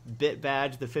new bit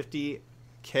badge, the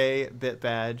 50K bit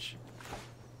badge.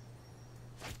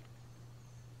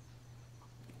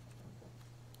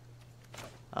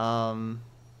 I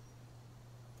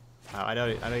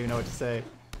don't even know what to say.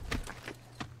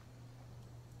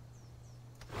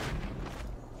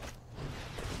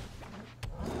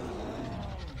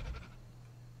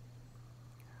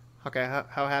 Okay,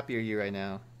 how happy are you right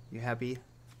now? You happy?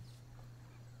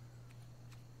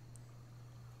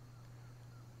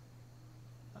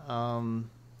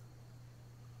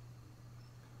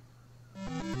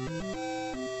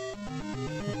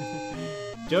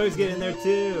 Joey's getting there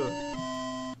too.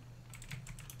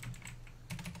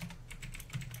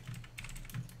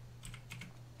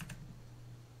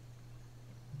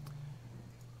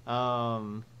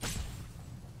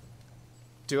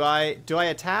 Do I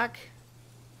attack?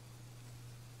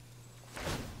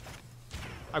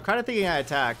 I'm kind of thinking I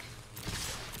attack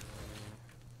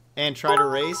and try to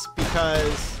race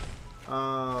because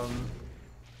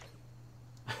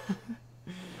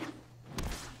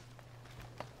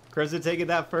Crimson taking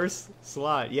that first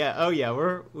slot. Yeah. Oh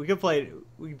yeah. We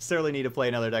certainly need to play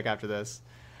another deck after this.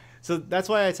 So that's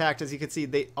why I attacked. As you can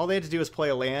see, all they had to do was play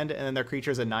a land, and then their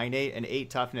creature's a 9/8 and 8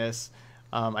 toughness.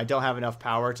 I don't have enough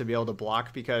power to be able to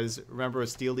block because remember with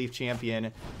Steel Leaf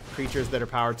Champion, creatures that are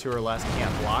power 2 or less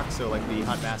can't block. So like the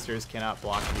Hunt Masters cannot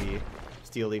block the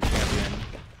Steel Leaf Champion.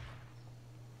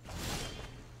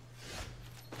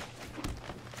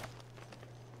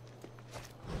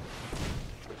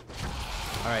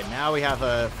 Alright, now we have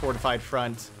a fortified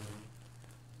front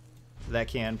that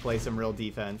can play some real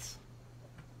defense.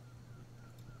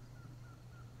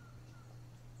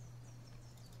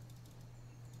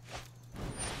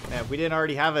 Man, if we didn't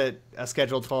already have a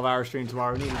scheduled 12-hour stream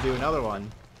tomorrow, we need to do another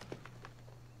one.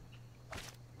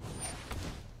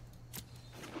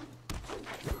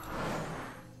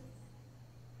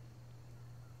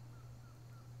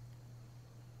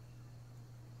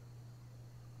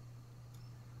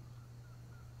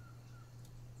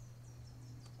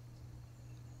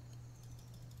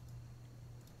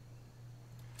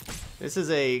 This is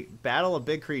a battle of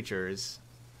big creatures.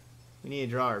 We need to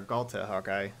draw our Galta,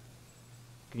 Hawkeye.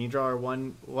 Can you draw our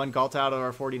one Galta out of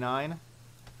our 49?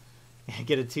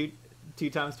 Get a two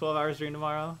times 12 hour stream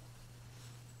tomorrow?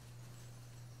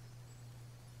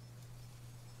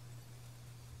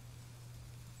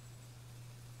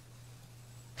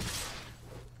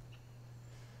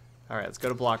 Alright, let's go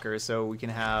to blockers. So we can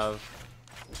have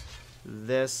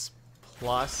this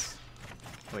plus...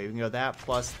 Wait, we can go that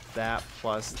plus that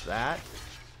plus that.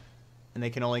 And they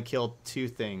can only kill 2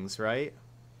 things, right?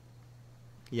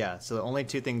 Yeah, so only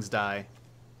 2 things die.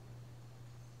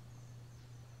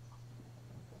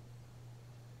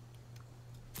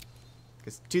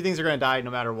 Because 2 things are going to die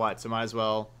no matter what, so might as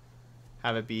well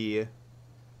have it be...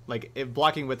 Like, if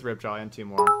blocking with Ripjaw and 2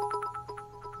 more.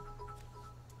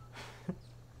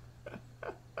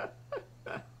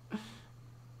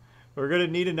 We're going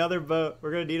to need another boat.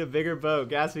 We're going to need a bigger boat.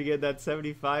 Gatsby get that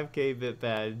 75k bit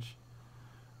badge.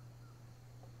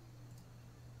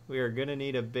 We are going to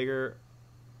need a bigger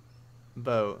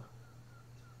boat.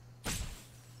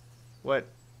 What?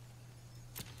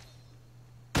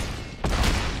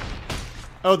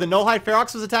 Oh, the Nullhide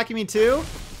Ferox was attacking me too?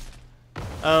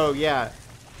 Oh, yeah.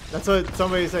 That's what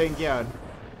somebody was saying, yeah.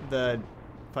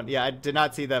 Yeah, I did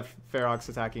not see that Ferox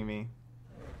attacking me.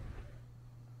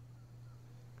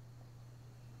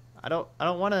 I don't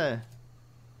want to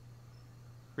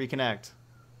reconnect.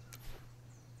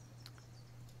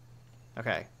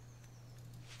 Okay.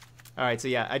 Alright, so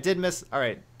yeah, I did miss...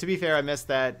 Alright, to be fair, I missed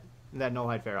that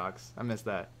Nullhide Ferox. I missed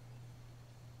that.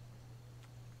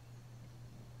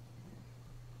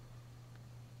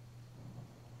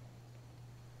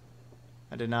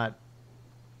 I did not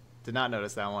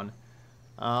notice that one.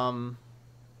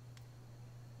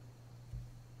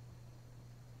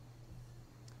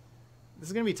 This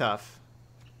is gonna be tough.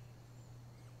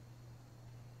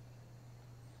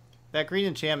 That green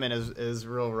enchantment is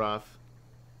real rough.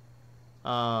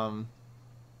 Yeah,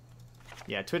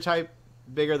 Twitch hype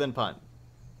bigger than punt.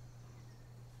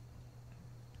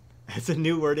 It's a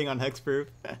new wording on hexproof.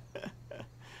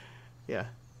 Yeah.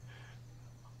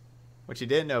 What you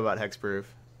didn't know about hexproof.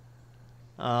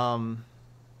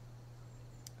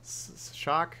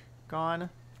 Shock gone.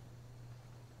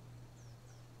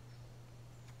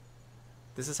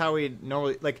 This is how we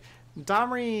normally like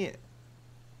Domri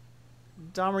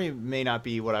may not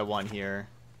be what I want here.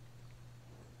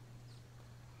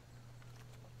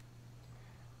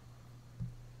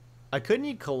 I could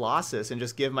need Colossus and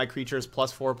just give my creatures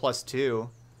 +4/+2,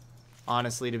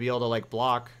 honestly, to be able to like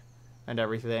block and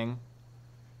everything.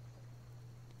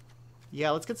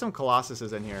 Yeah, let's get some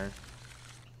Colossuses in here.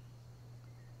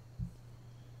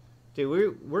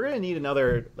 Dude, we're gonna need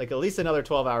another, like, at least another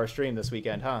 12-hour stream this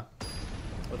weekend, huh?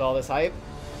 With all this hype.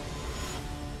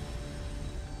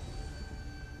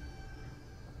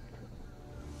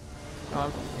 Here,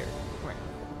 come here.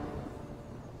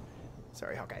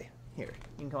 Sorry, Hawkeye. Here,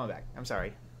 you can come on back. I'm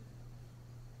sorry.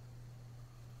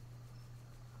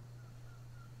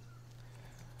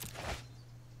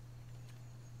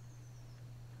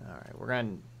 Alright, we're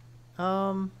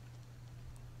gonna...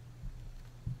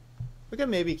 we can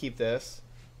maybe keep this.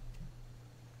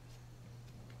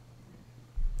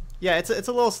 Yeah, it's a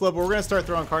little slow, but we're gonna start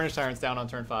throwing Carnage Tyrants down on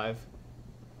turn 5.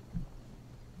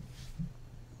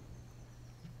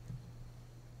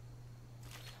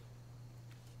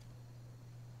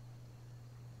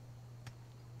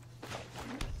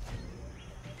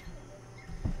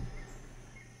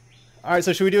 Alright,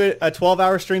 so should we do a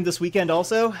 12-hour stream this weekend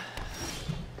also?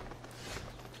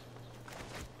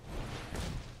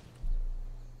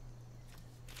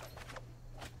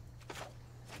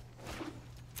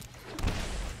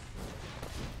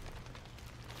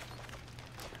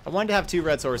 I wanted to have 2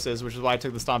 red sources, which is why I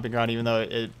took the Stomping Ground, even though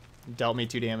it dealt me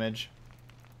 2 damage.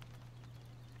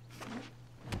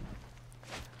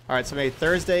 Alright, so maybe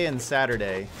Thursday and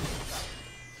Saturday.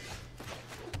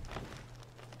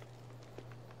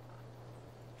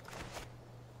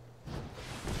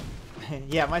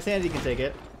 Yeah, my sanity can take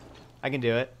it. I can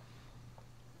do it.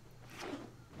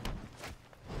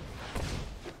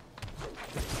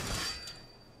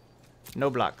 No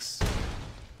blocks.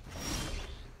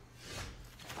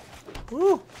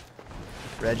 Woo!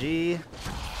 Reggie.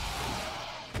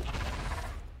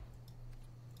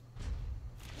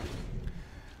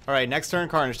 Alright, next turn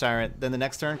Carnage Tyrant. Then the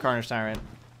next turn Carnage Tyrant.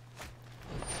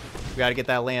 We gotta get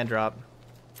that land drop.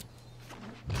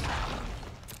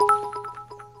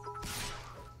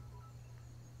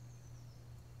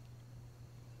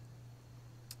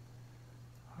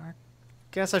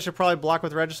 Guess I should probably block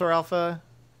with Regisaur Alpha.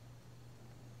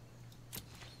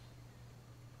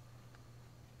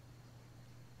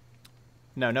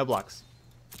 No, no blocks.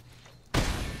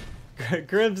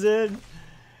 Crimson,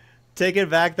 taking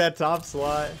back that top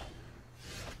slot.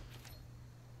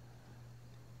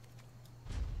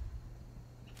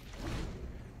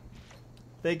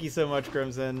 Thank you so much,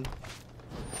 Crimson.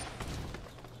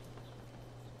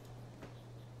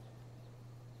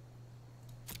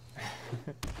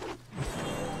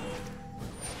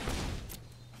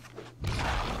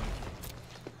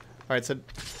 Alright, so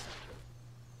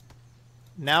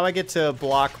now I get to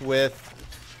block with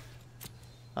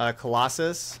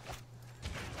Colossus.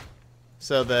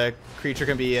 So the creature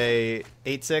can be a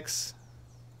 8/6.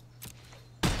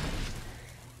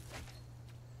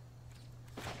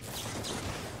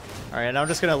 Alright, and I'm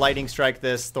just gonna Lightning Strike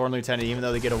this Thorn Lieutenant even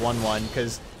though they get a 1/1,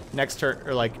 because next turn,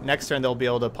 or like next turn, they'll be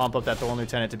able to pump up that Thorn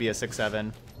Lieutenant to be a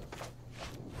 6/7.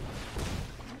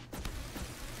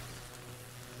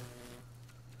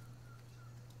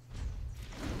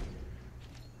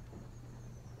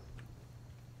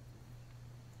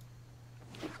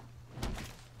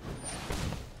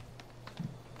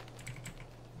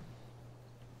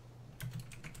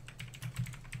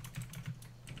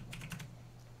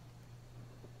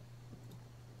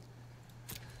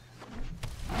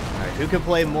 Who can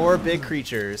play more big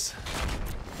creatures?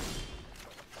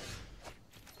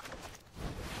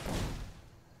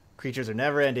 Creatures are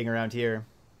never ending around here.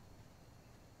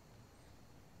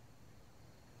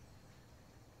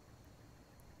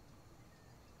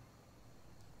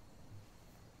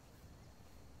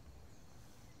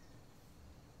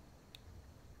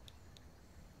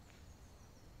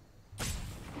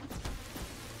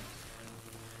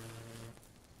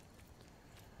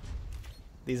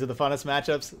 These are the funnest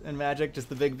matchups in Magic, just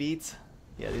the big beats.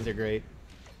 Yeah, these are great.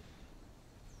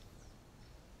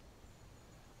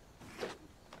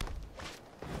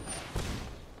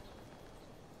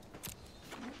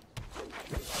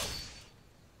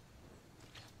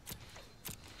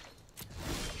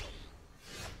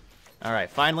 All right,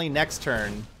 finally, next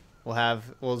turn,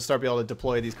 we'll start being able to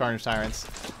deploy these Carnage Tyrants.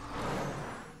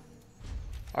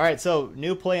 All right, so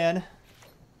new plan.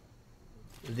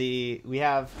 We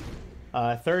have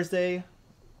Thursday,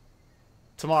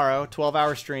 tomorrow,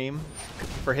 12-hour stream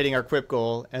for hitting our Quip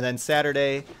goal, and then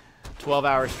Saturday,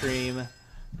 12-hour stream,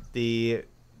 the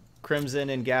Crimson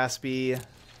and Gaspy.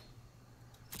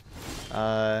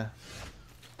 I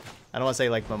don't want to say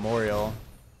like memorial,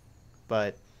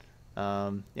 but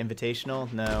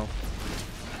invitational? No.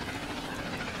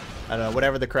 I don't know,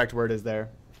 whatever the correct word is there.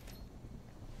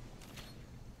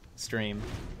 Stream.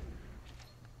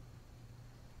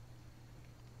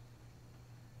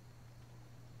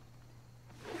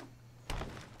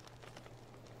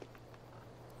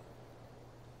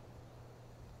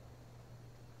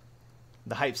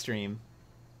 The hype stream.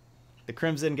 The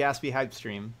Crimson Gaspy hype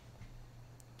stream.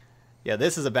 Yeah,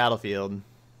 this is a battlefield.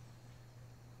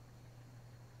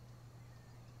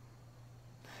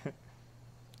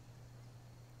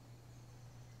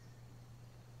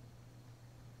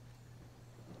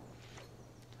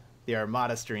 The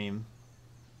Armada stream.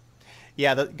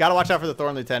 Yeah, gotta watch out for the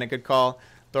Thorn Lieutenant. Good call.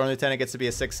 Thorn Lieutenant gets to be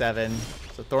a 6/7.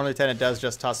 So Thorn Lieutenant does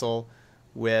just tussle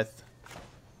with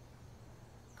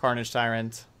Carnage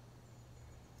Tyrant.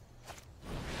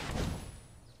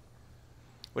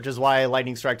 Which is why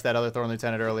Lightning Strike to that other Thorn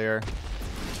Lieutenant earlier.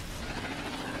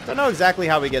 Don't know exactly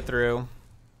how we get through.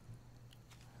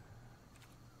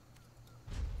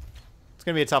 It's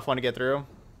going to be a tough one to get through.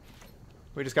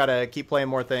 We just got to keep playing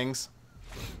more things.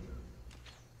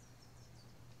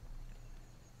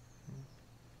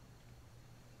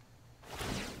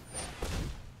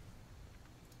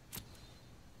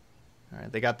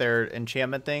 Alright, they got their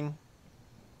enchantment thing.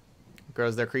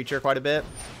 Grows their creature quite a bit.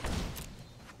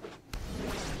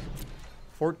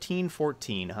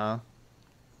 14/14, huh?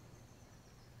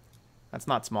 That's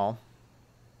not small.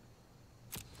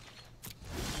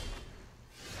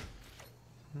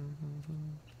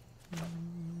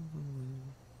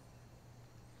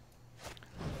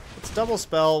 Let's double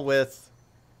spell with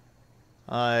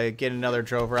get another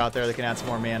Drover out there that can add some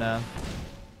more mana.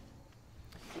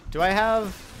 Do I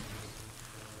have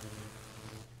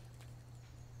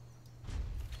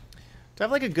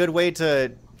like a good way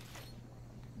to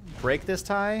break this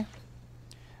tie?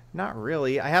 Not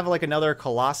really. I have like another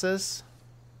Colossus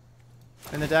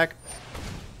in the deck.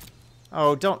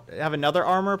 Oh, don't have another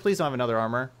armor? Please don't have another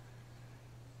armor.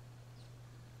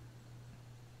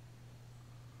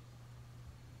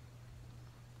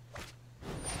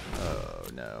 Oh,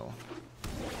 no.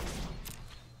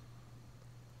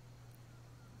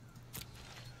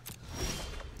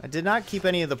 I did not keep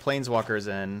any of the Planeswalkers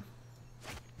in,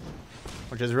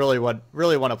 which is really want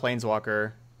a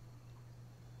Planeswalker.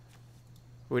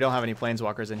 We don't have any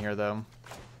Planeswalkers in here, though.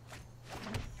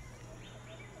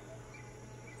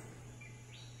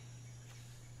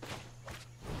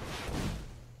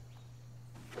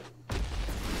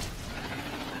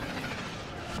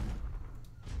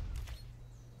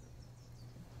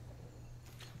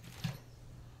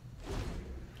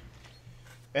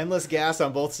 Endless gas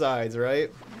on both sides, right?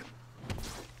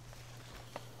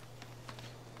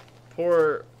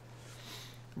 Poor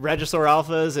Regisaur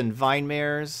Alphas and Vine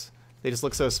Mares. They just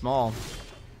look so small.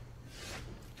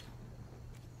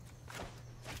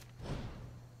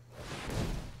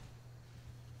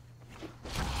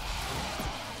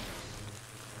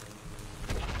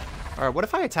 Alright, what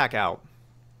if I attack out?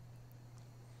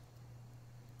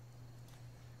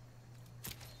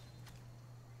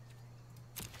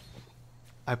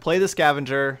 I play the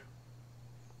Scavenger.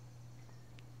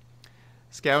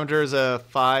 Scavenger is a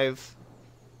 5.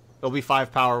 It'll be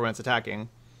 5 power when it's attacking.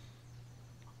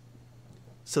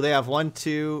 So they have 1,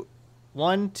 2,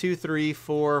 3,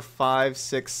 4, 5,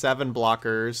 6, 7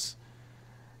 blockers.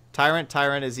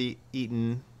 Tyrant is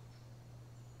eaten.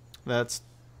 That's,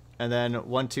 and then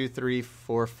 1, 2, 3,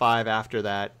 4, 5 after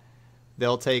that.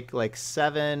 They'll take like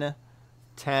 7,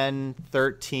 10,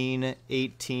 13,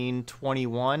 18,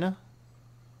 21.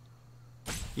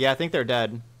 Yeah, I think they're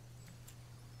dead.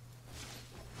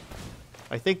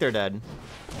 I think they're dead.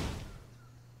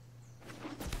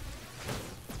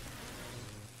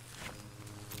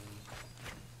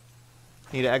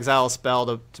 Need to exile a spell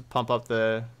to pump up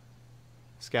the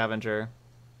Scavenger.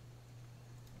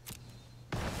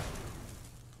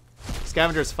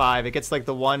 Scavenger's 5. It gets like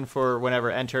the 1 for whenever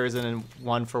it enters and then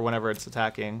 1 for whenever it's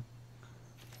attacking.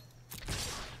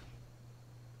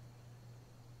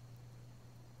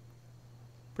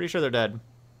 Pretty sure they're dead.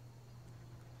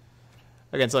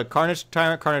 Again, so like Carnage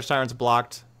Tyrant's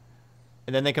blocked.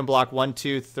 And then they can block 1,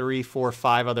 2, 3, 4,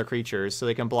 5 other creatures. So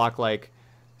they can block like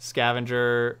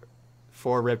Scavenger,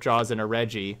 4 Ripjaws, and a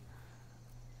Reggie.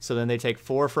 So then they take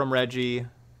 4 from Reggie.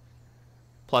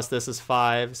 Plus this is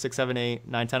 5, 6, 7, 8,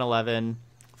 9, 10, 11.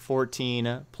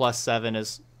 14 plus 7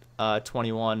 is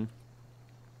 21.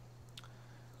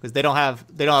 Because they don't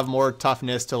have more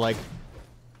toughness to like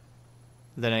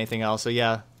than anything else. So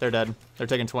yeah, they're dead. They're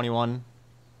taking 21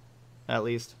 at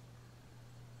least.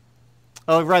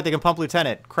 Oh right, they can pump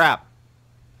Lieutenant. Crap.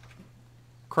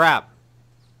 Crap.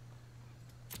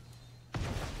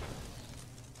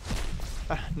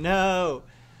 No.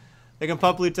 They can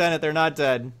pump Lieutenant. They're not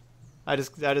dead. I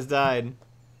just died.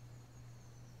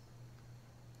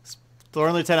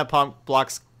 Thorn Lieutenant pump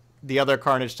blocks the other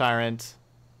Carnage Tyrant.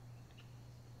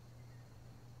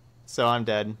 So I'm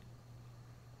dead.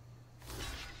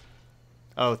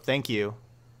 Oh, thank you.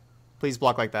 Please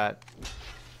block like that.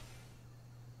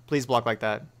 Please block like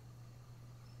that.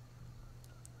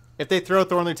 If they throw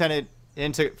Thorn Lieutenant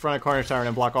into front of Carnage Tyrant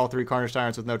and block all 3 Carnage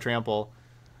Tyrants with no trample,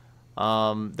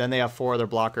 then they have 4 other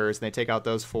blockers, and they take out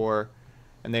those 4,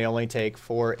 and they only take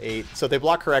 4, 8. So if they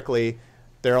block correctly,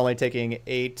 they're only taking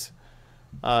 8,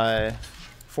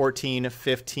 14,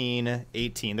 15,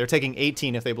 18. They're taking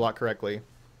 18 if they block correctly.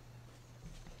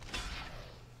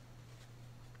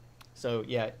 So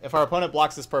yeah, if our opponent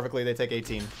blocks this perfectly, they take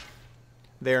 18.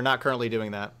 They are not currently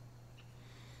doing that.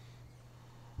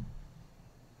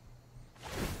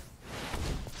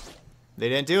 They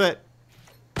didn't do it.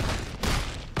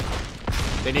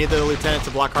 They need the Lieutenant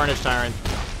to block Carnage Tyrant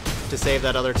to save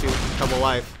that other couple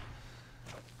life.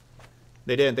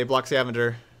 They didn't. They blocked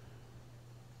Scavenger.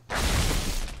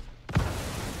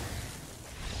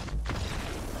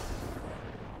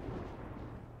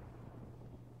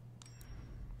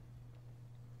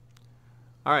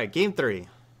 All right, game 3.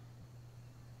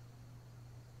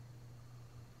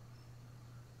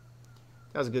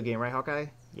 That was a good game, right, Hawkeye?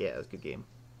 Yeah, it was a good game.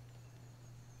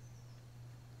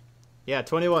 Yeah,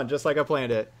 21, just like I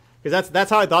planned it. Because that's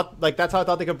how I thought. Like that's how I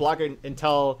thought they could block it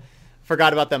until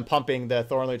forgot about them pumping the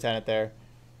Thorn Lieutenant there.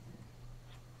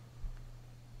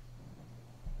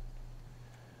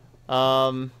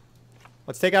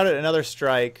 Let's take out another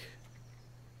strike.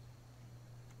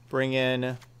 Bring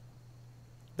in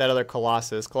that other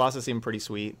Colossus. Colossus seemed pretty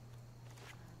sweet.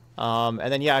 And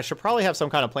then yeah, I should probably have some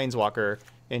kind of Planeswalker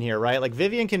in here, right? Like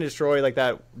Vivian can destroy like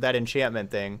that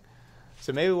enchantment thing.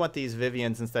 So maybe we want these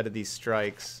Vivians instead of these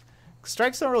strikes.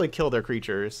 Strikes don't really kill their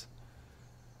creatures.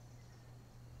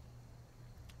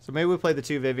 So maybe we play the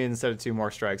 2 Vivians instead of 2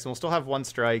 more strikes. And we'll still have 1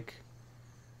 strike.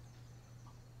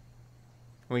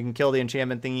 And we can kill the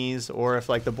enchantment thingies. Or if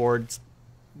like the board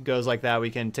goes like that,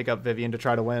 we can tick up Vivian to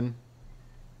try to win.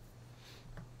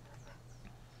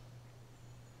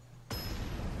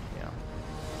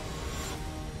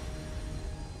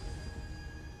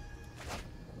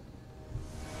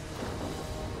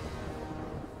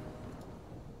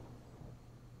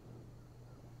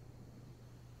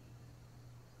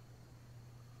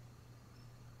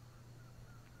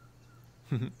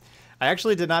 I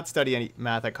actually did not study any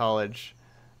math at college.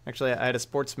 Actually, I had a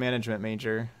sports management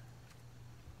major.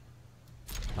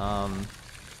 I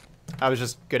was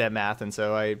just good at math, and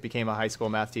so I became a high school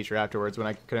math teacher afterwards when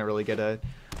I couldn't really get a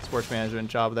sports management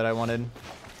job that I wanted.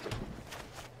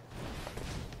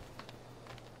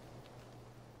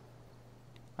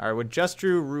 Alright, we just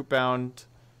drew Rootbound.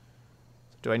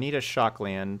 Do I need a shock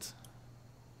land?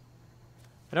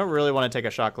 I don't really want to take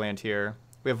a shock land here.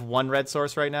 We have 1 red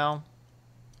source right now.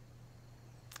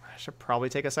 I should probably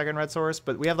take a 2nd red source,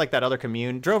 but we have like that other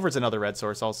commune. Drover's another red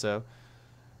source also.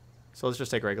 So let's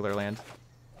just take regular land.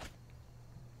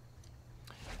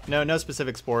 No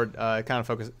specific sport. Kind of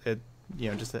focus it,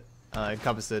 you know, just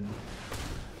encompassed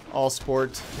all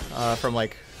sport from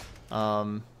like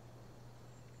you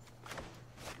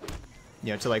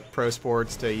know, to like pro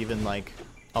sports to even like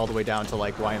all the way down to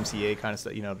like YMCA kind of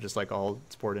stuff, you know, just like all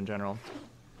sport in general.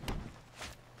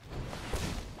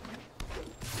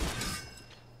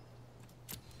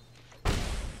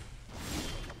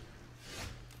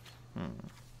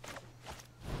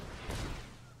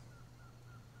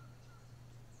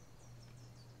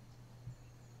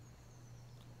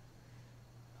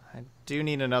 I do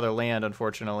need another land,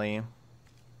 unfortunately.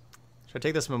 Should I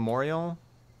take this Memorial?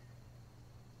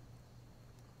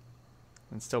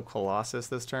 And still Colossus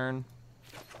this turn?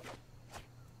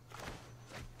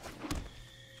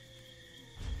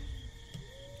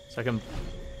 So I can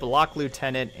block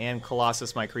Lieutenant and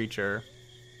Colossus my creature.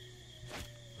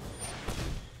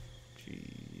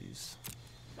 Jeez.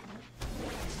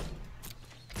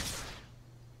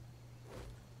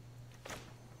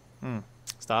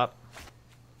 Stop.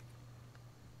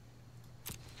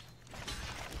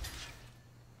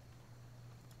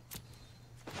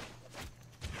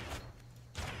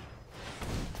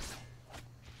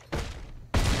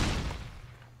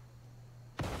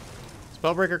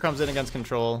 Spellbreaker comes in against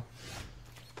control.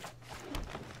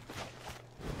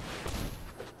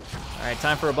 Alright,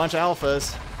 time for a bunch of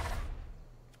alphas.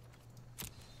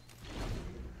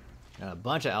 A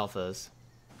bunch of alphas.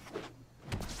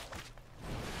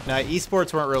 Now,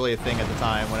 esports weren't really a thing at the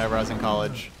time whenever I was in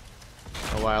college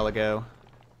a while ago.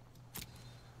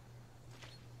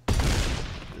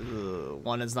 Ugh,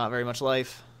 one is not very much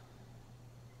life.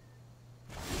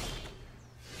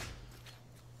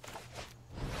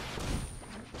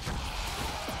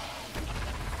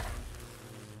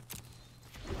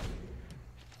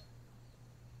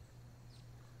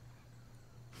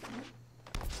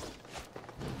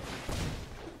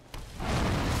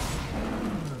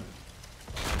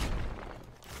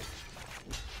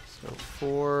 So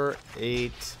 4,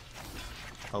 8,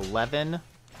 11.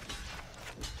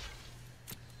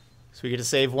 So we get to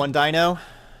save one dino.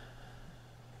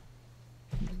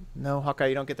 No, Hawkeye,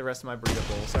 you don't get the rest of my burrito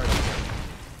bowl. Sorry.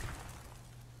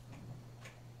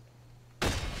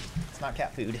 It's not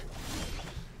cat food.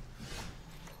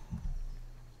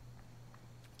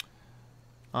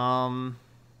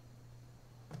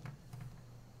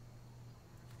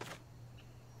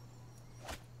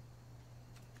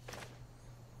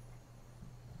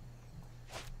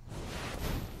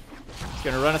 It's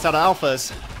gonna run us out of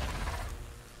alphas.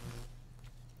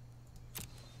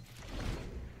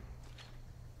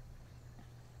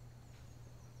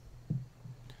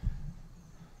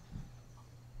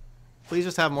 Please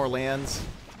just have more lands.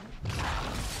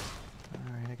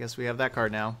 Alright, I guess we have that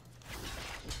card now.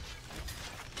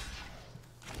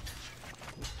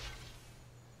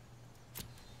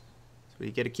 So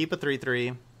we get to keep a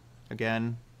 3/3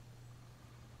 again.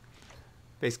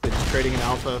 Basically just trading an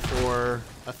alpha for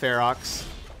a Ferox.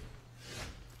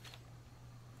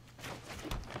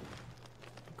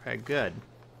 Okay, good.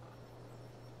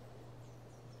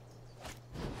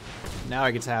 Now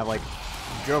I get to have like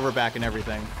Drover back and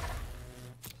everything.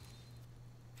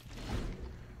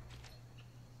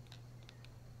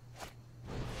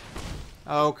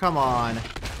 Oh, come on.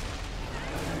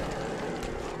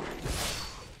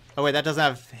 Oh, wait, that doesn't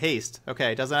have haste.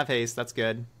 Okay, it doesn't have haste. That's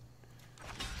good.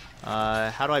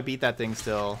 How do I beat that thing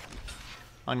still?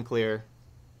 Unclear.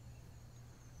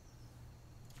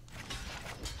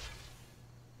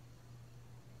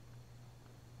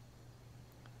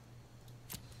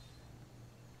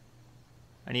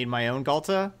 I need my own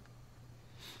Galta?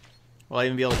 Will I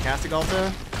even be able to cast a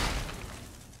Galta?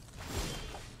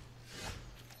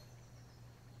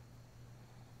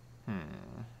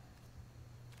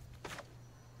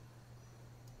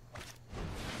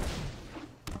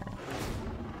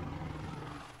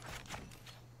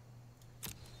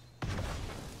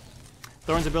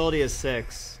 Thorn's ability is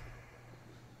 6.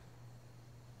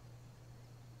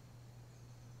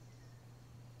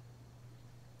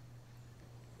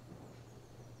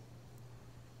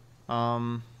 I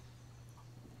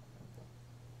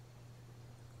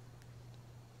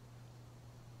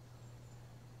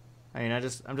mean, I'm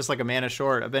just like a mana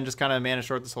short. I've been just kind of mana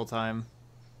short this whole time.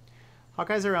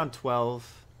 Hawkeye's around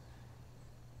 12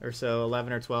 or so,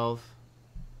 11 or 12,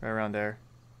 right around there.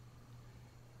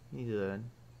 He's a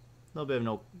little bit of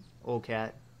an old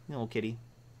cat, an old kitty.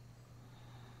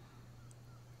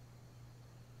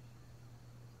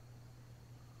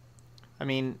 I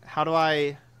mean, how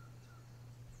can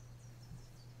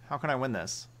I win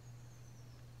this?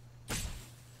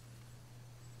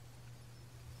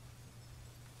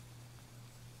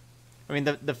 I mean,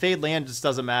 the Fade land just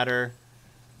doesn't matter.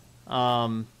 I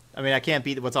mean, I can't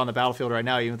beat what's on the battlefield right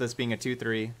now, even with this being a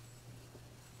 2/3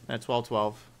 and a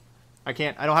 12/12. I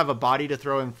don't have a body to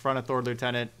throw in front of Thor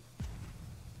Lieutenant.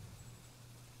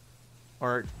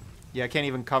 Or, yeah, I can't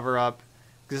even cover up.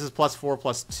 This is +4,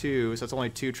 +2, so it's only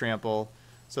 2 trample.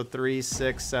 So 3,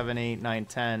 6, 7, 8, 9,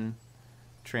 10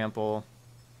 trample.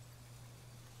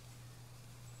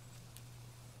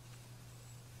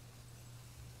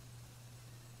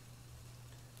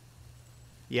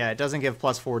 Yeah, it doesn't give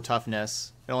 +4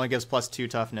 toughness. It only gives +2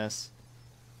 toughness.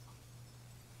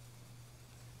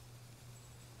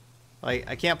 Like,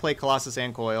 I can't play Colossus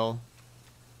and Coil.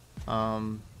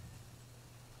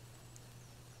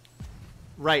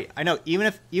 Right, I know. Even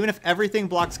if everything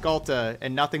blocks Galta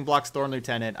and nothing blocks Thorn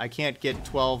Lieutenant, I can't get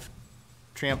 12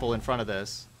 trample in front of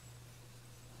this.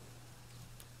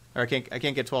 Or I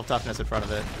can't get 12 toughness in front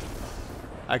of it.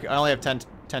 I only have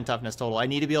 10 toughness total. I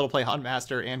need to be able to play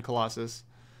Huntmaster and Colossus.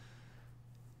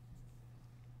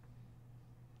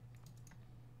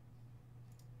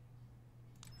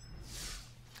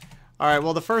 Alright,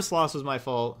 well, the first loss was my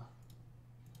fault.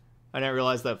 I didn't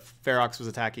realize that Ferox was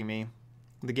attacking me.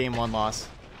 The game 1 loss.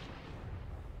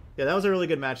 Yeah, that was a really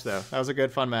good match, though. That was a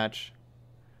good, fun match.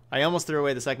 I almost threw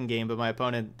away the second game, but my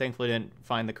opponent thankfully didn't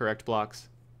find the correct blocks.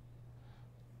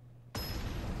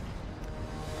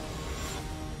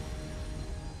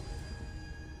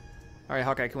 Alright,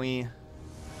 Hawkeye, can we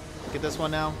get this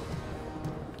one now?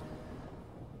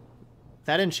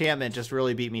 That enchantment just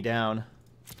really beat me down.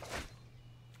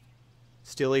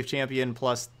 Steel Leaf Champion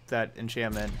plus that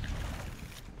enchantment.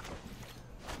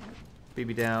 Beat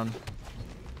me down.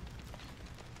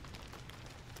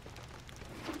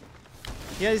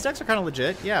 Yeah, these decks are kind of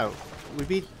legit. Yeah, we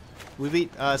beat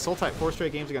Sultai 4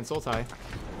 straight games against Sultai.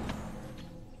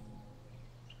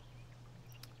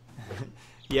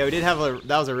 Yeah, we did have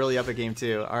that was a really epic game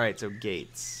too. All right, so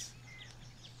Gates,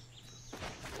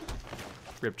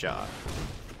 Ripjaw.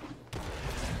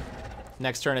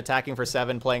 Next turn, attacking for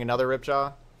 7, playing another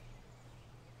Ripjaw.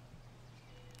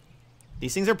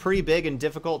 These things are pretty big and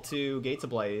difficult to Gates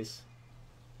Ablaze.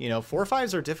 You know,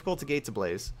 4/5s are difficult to Gates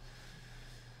Ablaze.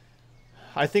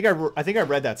 I think I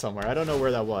read that somewhere. I don't know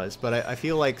where that was, but I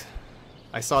feel like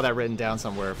I saw that written down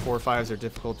somewhere. 4/5s are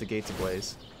difficult to Gates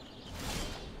Ablaze.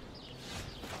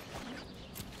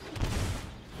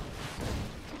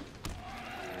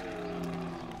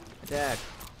 Attack.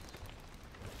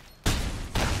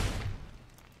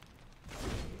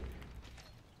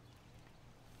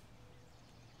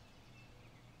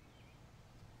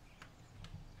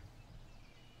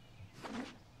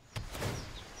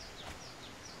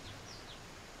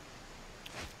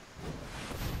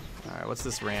 Alright, what's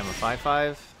this ram? A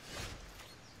 5/5?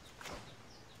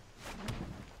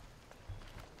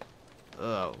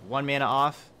 Ugh, 1 mana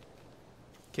off.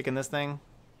 Kicking this thing.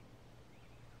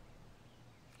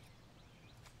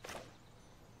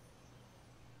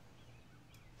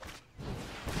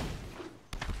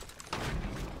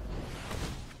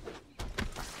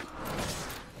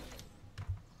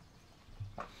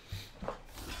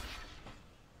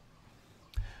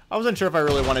 I wasn't sure if I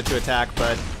really wanted to attack,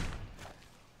 but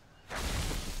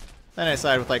then I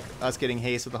decided with like us getting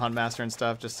haste with the Huntmaster and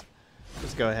stuff, just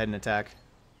go ahead and attack.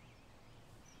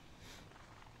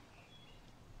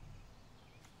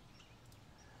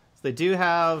 So they do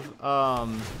have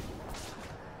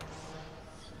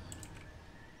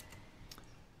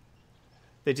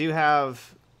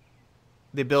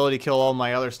the ability to kill all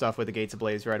my other stuff with the Gates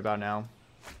Ablaze right about now.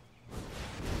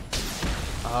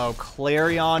 Oh,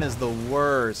 Clarion is the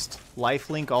worst.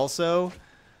 Lifelink also?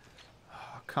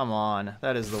 Oh, come on.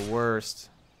 That is the worst.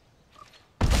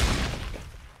 Oh,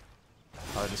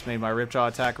 I just made my Ripjaw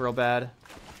attack real bad.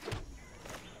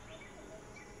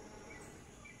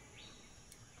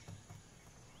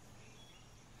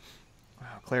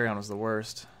 Wow, Clarion was the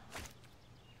worst.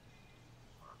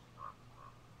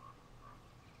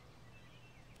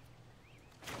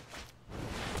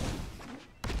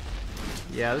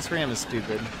 Yeah, this ram is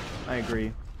stupid. I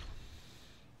agree.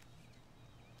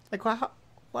 Like,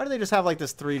 why do they just have like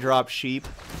this 3-drop sheep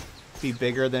be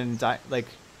bigger than like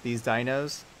these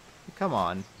dinos? Come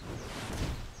on.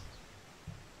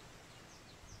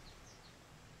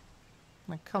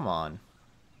 Like, come on.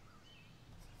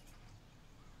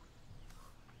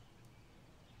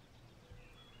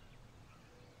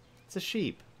 It's a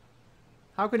sheep.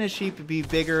 How can a sheep be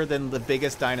bigger than the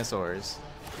biggest dinosaurs?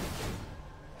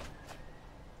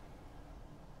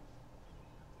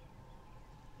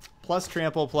 Plus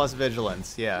trample, plus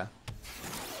vigilance, yeah.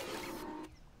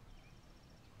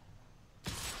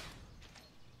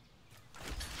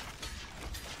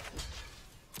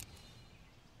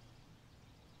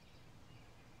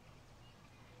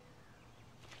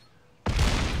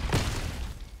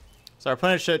 So our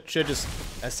opponent should just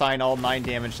assign all 9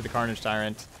 damage to the Carnage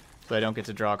Tyrant, so I don't get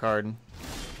to draw a card.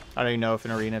 I don't even know if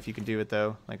in Arena if you can do it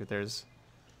though, like if there's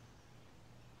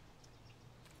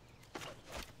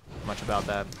much about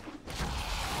that.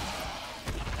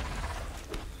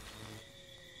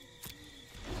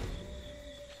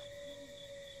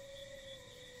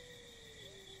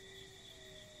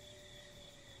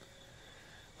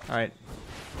 Alright.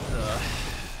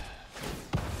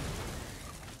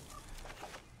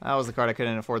 That was the card I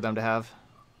couldn't afford them to have.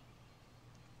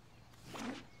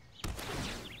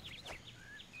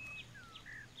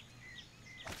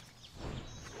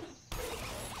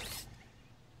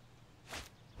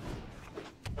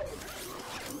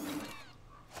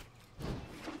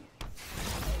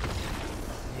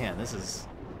 Man, this is...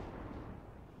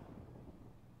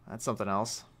 That's something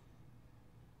else.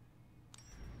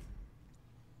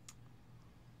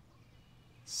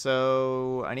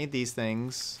 So, I need these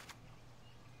things.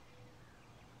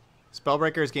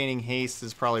 Spellbreaker's gaining haste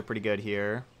is probably pretty good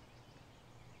here.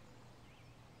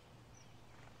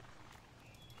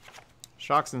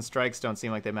 Shocks and strikes don't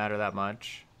seem like they matter that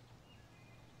much.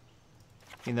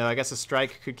 You know, I guess a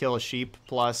strike could kill a sheep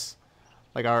plus,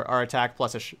 like our attack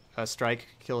plus a strike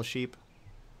could kill a sheep.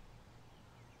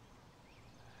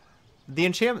 The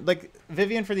enchantment, like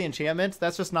Vivian for the enchantment,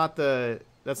 that's just not the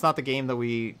game that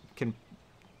we can.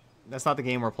 That's not the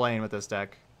game we're playing with this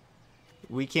deck.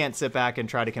 We can't sit back and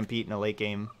try to compete in a late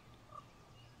game.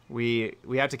 We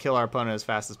have to kill our opponent as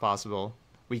fast as possible.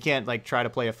 We can't like try to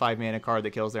play a 5-mana card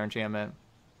that kills their enchantment.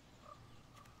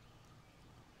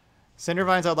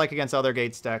 Cindervines I'd like against other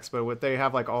Gates decks, but what they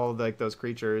have like all of, like those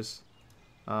creatures.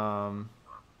 Then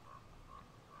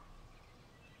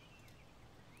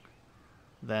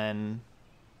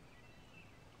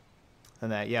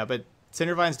that, yeah, but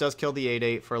Cindervines does kill the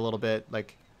 8/8 for a little bit,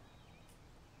 like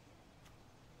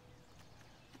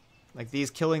these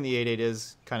killing the 8/8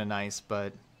 is kind of nice,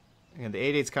 but again, the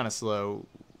 8/8's kind of slow.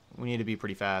 We need to be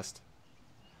pretty fast.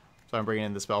 So I'm bringing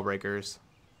in the Spellbreakers.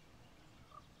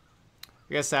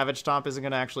 I guess Savage Stomp isn't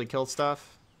going to actually kill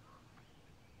stuff.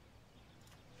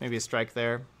 Maybe a strike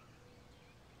there.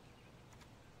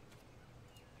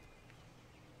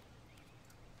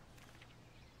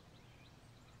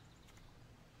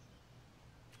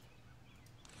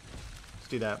 Let's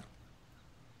do that.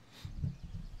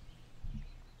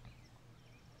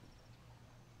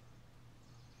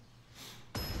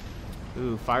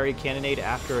 Ooh, Fiery Cannonade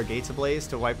after a Gates Ablaze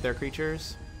to wipe their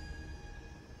creatures.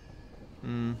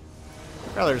 I'd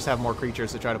rather just have more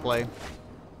creatures to try to play.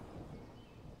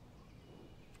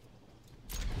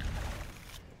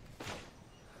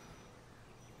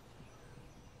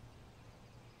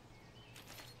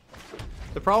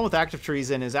 The problem with Active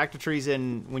Treason is Active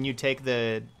Treason, when you take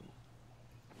the...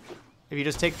 If you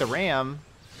just take the Ram,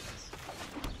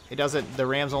 it doesn't... The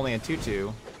Ram's only a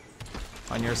 2/2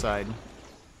 on your side.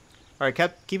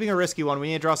 Alright, keeping a risky one. We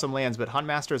need to draw some lands, but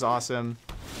Huntmaster is awesome.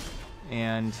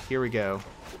 And here we go.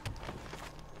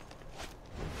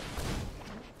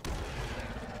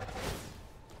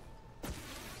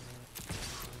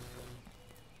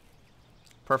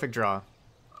 Perfect draw.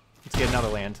 Let's get another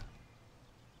land.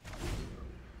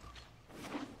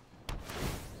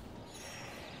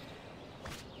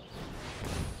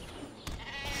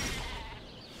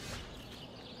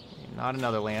 Not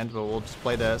another land, but we'll just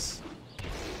play this.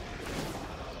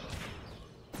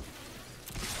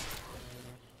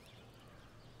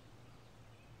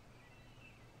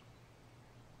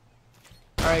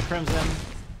 Alright, Crimson.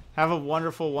 Have a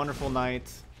wonderful, wonderful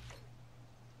night.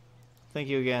 Thank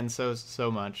you again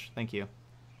so much. Thank you.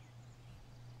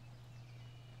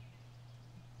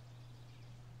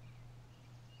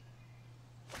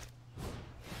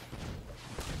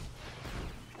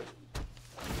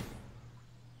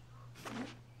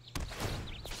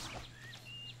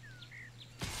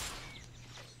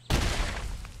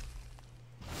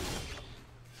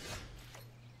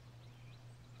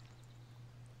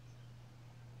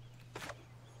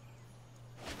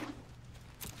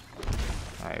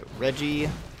 Alright, Reggie.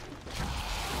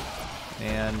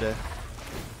 And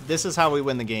this is how we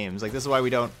win the games. Like, this is why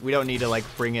we don't need to like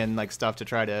bring in like stuff to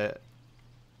try to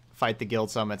fight the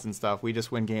guild summits and stuff. We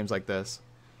just win games like this.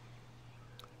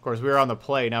 Of course, we were on the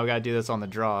play. Now we gotta do this on the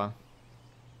draw.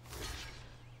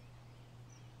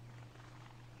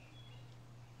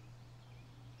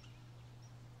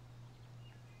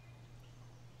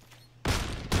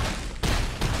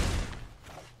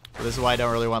 This is why I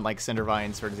don't really want like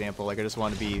Cindervines, for example. Like, I just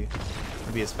want to be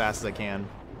as fast as I can.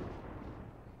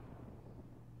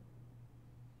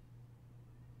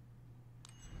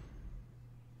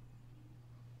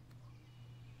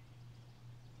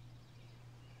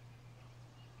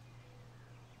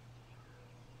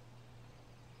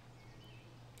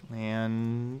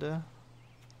 And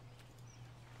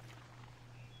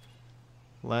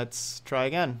let's try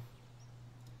again.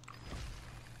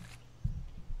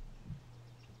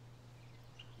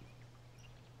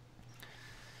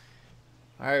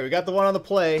 Alright, we got the one on the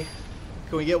play.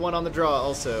 Can we get one on the draw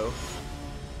also?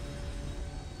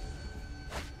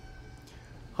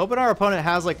 Hoping our opponent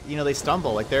has, like, you know, they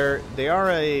stumble. Like, they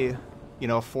are a, you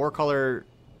know, 4-color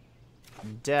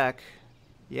deck.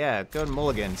 Yeah, go to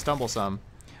Mulligan. Stumble some.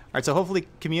 Alright, so hopefully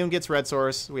Commune gets Red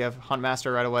Source. We have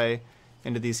Huntmaster right away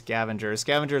into these Scavengers.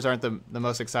 Scavengers aren't the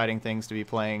most exciting things to be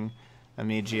playing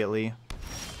immediately.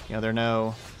 You know, they're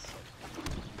no...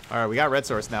 Alright, we got Red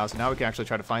Source now, so now we can actually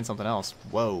try to find something else.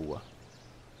 Whoa.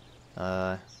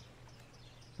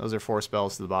 Those are 4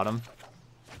 spells to the bottom.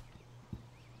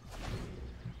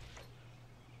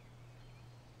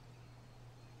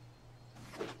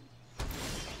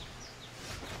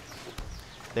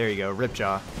 There you go,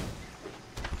 Ripjaw.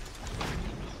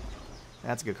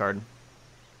 That's a good card.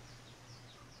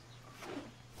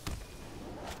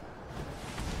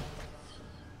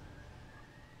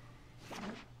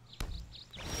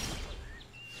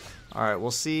 Alright,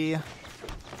 we'll see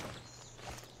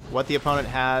what the opponent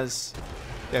has.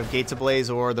 They have Gates Ablaze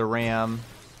or the Ram.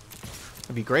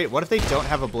 That'd be great. What if they don't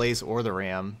have a Blaze or the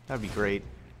Ram? That'd be great.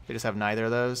 They just have neither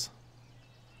of those.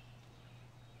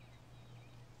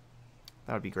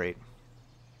 That would be great.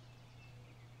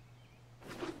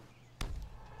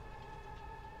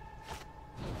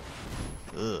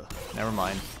 Ugh, never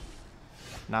mind.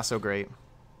 Not so great.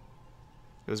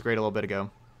 It was great a little bit ago.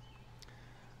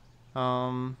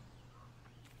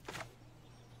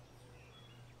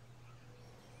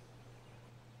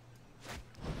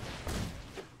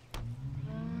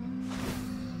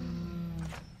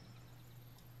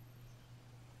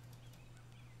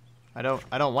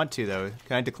 I don't want to though.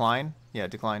 Can I decline? Yeah,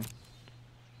 decline.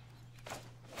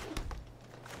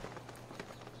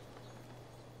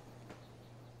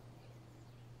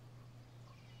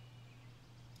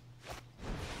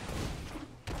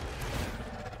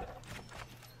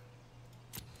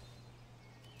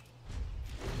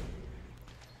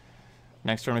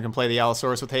 Next turn we can play the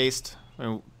Allosaurus with haste. I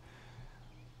mean,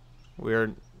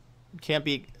 we're can't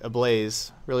beat a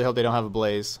Blaze. Really hope they don't have a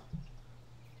Blaze.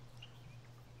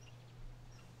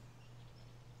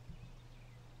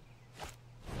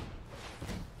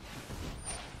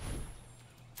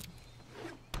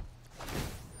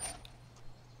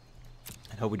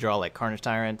 I hope we draw like Carnage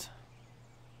Tyrant.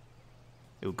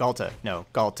 Ooh, Galta. No,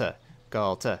 Galta.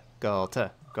 Galta.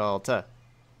 Galta. Galta.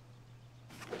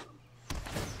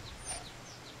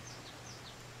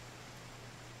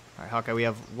 Alright, Hawkeye, we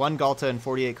have one Galta and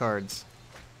 48 cards.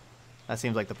 That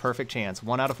seems like the perfect chance.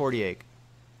 1 out of 48.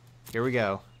 Here we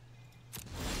go.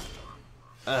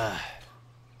 I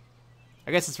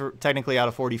guess it's technically out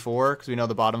of 44, because we know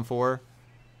the bottom 4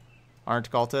 aren't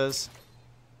Galtas.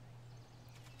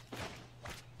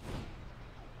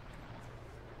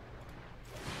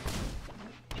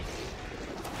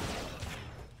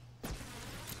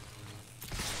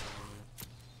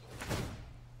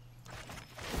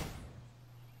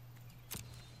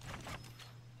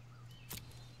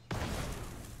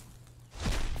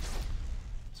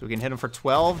 So we can hit him for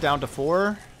 12, down to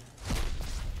 4.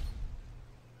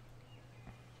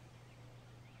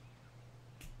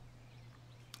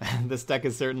 This deck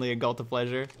is certainly a Galta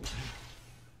pleasure.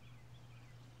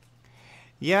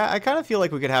 Yeah, I kind of feel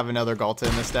like we could have another Galta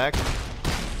in this deck.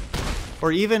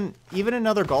 Or even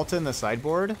another Galta in the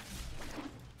sideboard.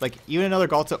 Like, even another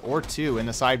Galta or 2 in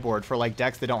the sideboard for, like,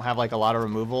 decks that don't have, like, a lot of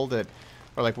removal that...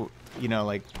 Or, like, you know,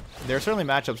 like... There are certainly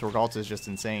matchups where Galta is just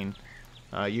insane.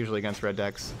 Usually against red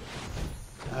decks.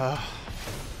 No,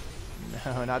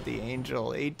 not the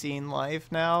Angel. 18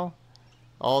 life now.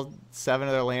 All 7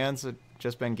 of their lands have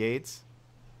just been gates.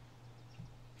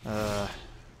 So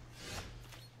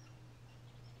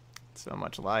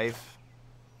much life.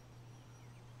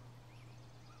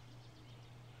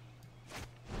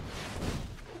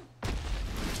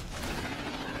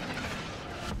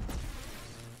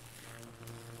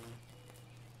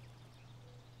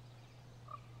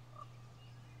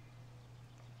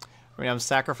 I mean, I'm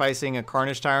sacrificing a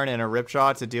Carnage Tyrant and a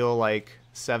Ripjaw to deal like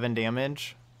 7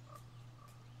 damage.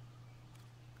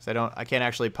 Cause I can't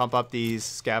actually pump up these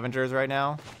scavengers right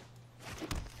now.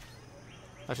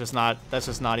 That's just not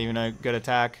even a good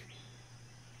attack.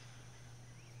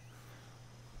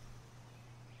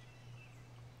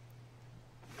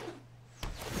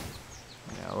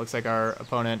 Yeah, it looks like our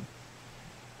opponent's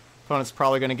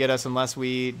probably gonna get us unless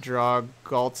we draw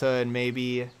Galta and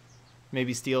maybe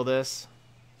steal this.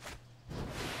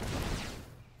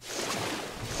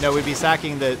 No, we'd be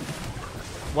sacking the...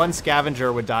 One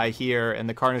Scavenger would die here, and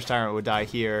the Carnage Tyrant would die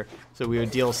here, so we would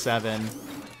deal 7.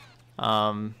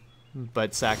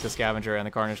 But sack the Scavenger and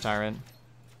the Carnage Tyrant.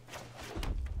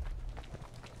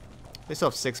 They still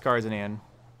have 6 cards in hand.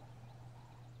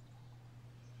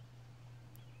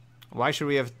 Why should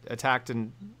we have attacked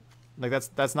and... Like,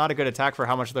 that's not a good attack for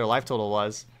how much their life total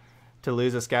was. To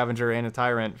lose a Scavenger and a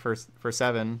Tyrant for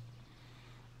 7.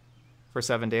 For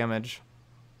 7 damage.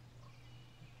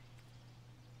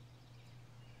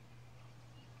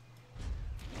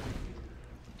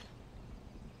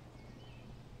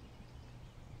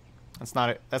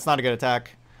 That's not a good attack.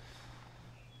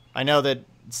 I know that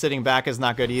sitting back is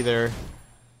not good either.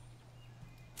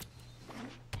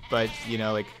 But, you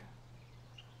know, like...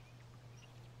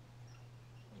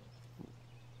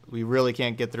 We really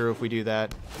can't get through if we do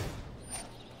that.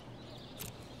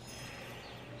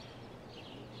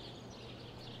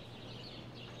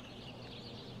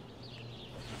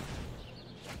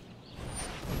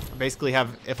 Basically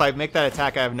have... If I make that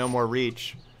attack, I have no more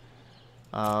reach.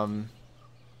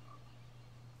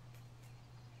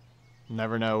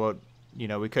 Never know what, you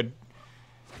know, we could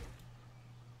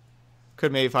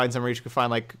Could maybe find some reach. Could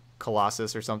find like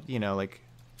Colossus or something. You know, like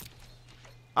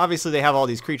obviously they have all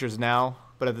these creatures now,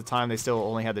 but at the time they still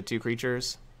only had the 2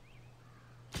 creatures.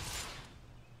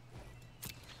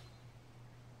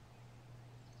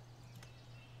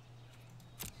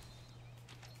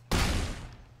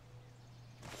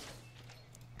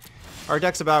 Our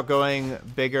deck's about going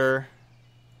bigger,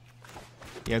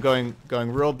 you know,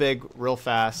 going real big, real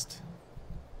fast.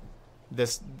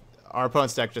 Our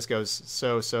opponent's deck just goes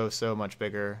so much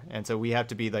bigger, and so we have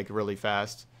to be like really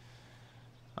fast.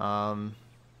 We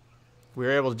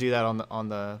were able to do that on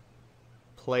the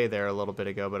play there a little bit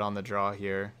ago, but on the draw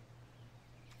here,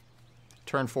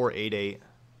 turn 4 8/8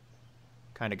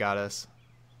 kind of got us,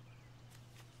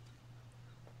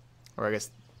 or I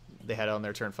guess they had it on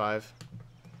their turn 5.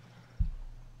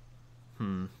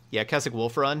 Yeah, Kessig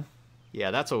Wolf Run. Yeah,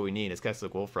 that's what we need, is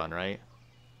Kessig Wolf Run, right?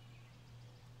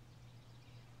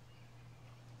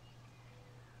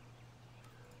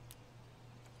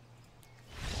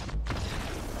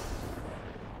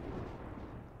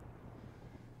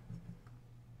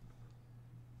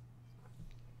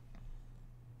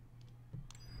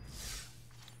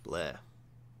 Bleh.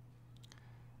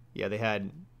 Yeah, they had...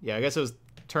 Yeah, I guess it was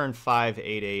turn 5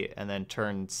 8/8, and then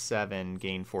turn 7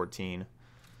 gain 14.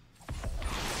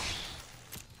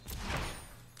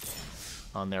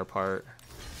 On their part,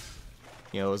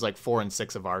 you know, it was like 4 and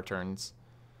 6 of our turns.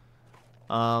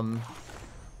 But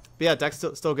yeah, deck's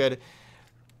still good.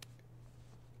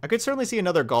 I could certainly see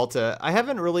another Galta. I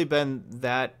haven't really been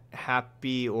that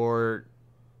happy, or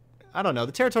I don't know.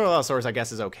 The Territorial Allosaurus, I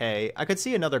guess, is okay. I could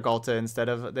see another Galta instead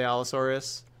of the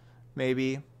Allosaurus,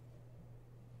 maybe.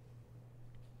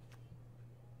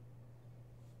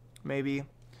 Maybe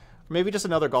just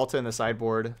another Galta in the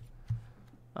sideboard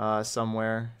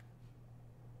somewhere.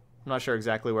 I'm not sure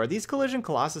exactly where. These Collision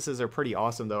Colossuses are pretty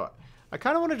awesome, though. I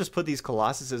kind of want to just put these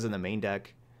Colossuses in the main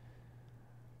deck.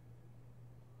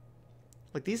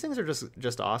 Like, these things are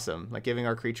just awesome. Like, giving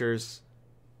our creatures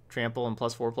trample and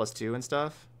 +4/+2 and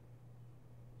stuff.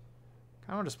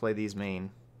 I want to just play these main.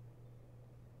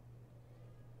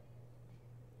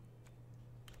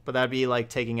 But that'd be, like,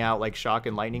 taking out, like, Shock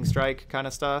and Lightning Strike kind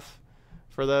of stuff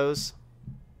for those.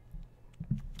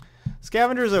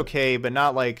 Scavenger's okay, but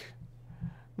not, like...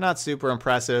 Not super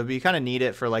impressive, but you kind of need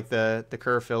it for like the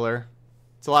curve filler.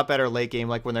 It's a lot better late game,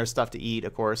 like when there's stuff to eat,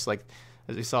 of course. Like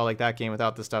as we saw, like that game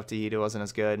without the stuff to eat, it wasn't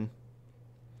as good.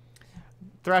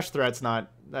 Thrash Threat's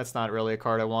that's not really a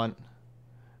card I want.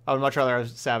 I would much rather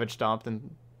have Savage Stomp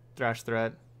than Thrash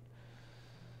Threat,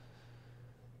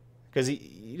 because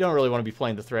you don't really want to be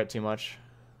playing the threat too much,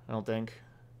 I don't think.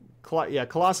 Yeah,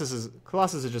 Colossus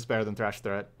is just better than Thrash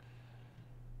Threat.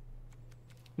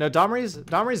 No, Domri's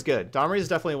good. Domri's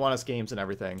definitely won us games and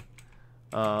everything.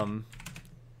 Domri's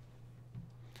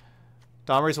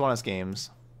won us games.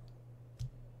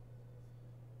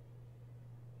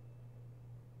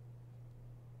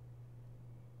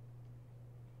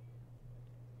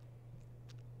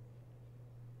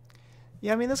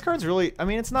 Yeah, I mean, this card's really... I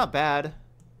mean, it's not bad.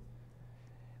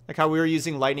 Like how we were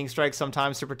using Lightning Strike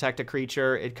sometimes to protect a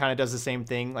creature. It kind of does the same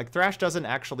thing. Like, Thrash doesn't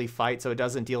actually fight, so it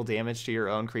doesn't deal damage to your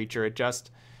own creature.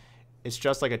 It's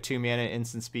just like a 2-mana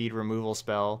instant speed removal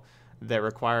spell that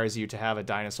requires you to have a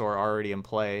dinosaur already in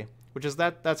play. Which is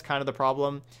that's kind of the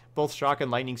problem. Both Shock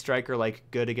and Lightning Strike are like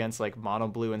good against like mono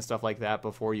blue and stuff like that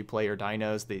before you play your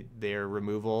dinos. Their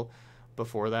removal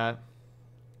before that.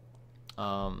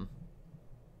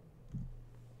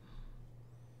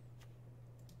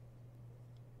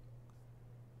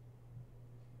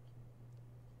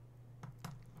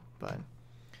 But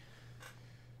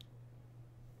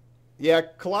yeah,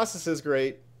 Colossus is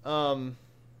great. Thrash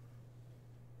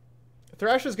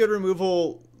is good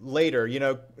removal later. You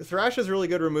know, Thrash is really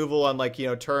good removal on, like, you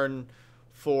know, turn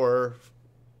 4,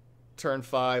 turn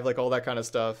 5, like all that kind of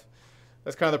stuff.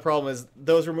 That's kind of the problem, is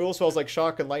those removal spells like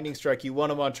Shock and Lightning Strike, you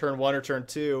want them on turn 1 or turn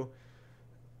 2.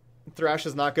 Thrash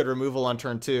is not good removal on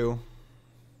turn 2.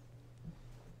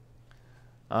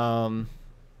 But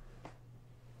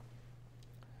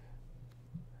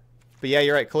yeah,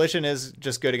 you're right. Collision is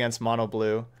just good against mono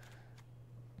blue.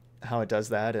 How it does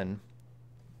that, and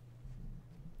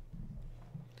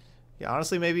yeah,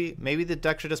 honestly, maybe the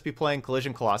deck should just be playing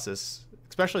Collision Colossus,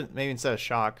 especially maybe instead of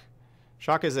Shock.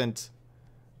 Shock isn't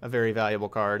a very valuable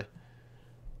card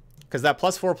because that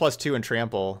 +4/+2 and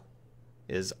trample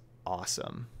is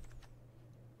awesome.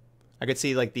 I could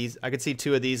see like these. I could see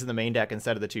 2 of these in the main deck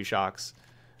instead of the 2 Shocks,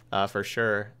 for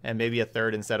sure, and maybe a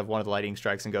third instead of one of the Lightning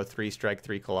Strikes, and go 3 strike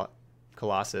 3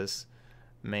 Colossus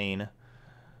main.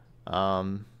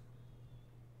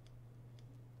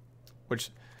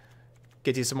 Which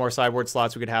Get you some more sideboard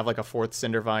slots. We could have like a 4th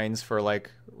Cindervines for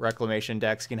like Reclamation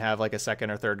decks. You can have like a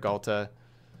 2nd or 3rd Galta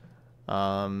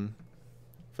for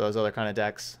those other kind of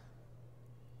decks.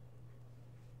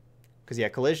 Because yeah,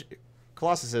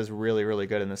 Colossus is really, really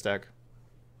good in this deck.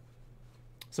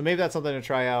 So maybe that's something to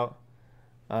try out.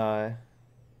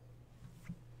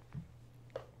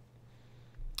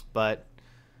 But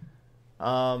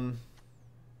so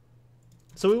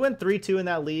we went 3-2 in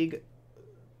that league.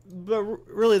 But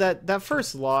really, that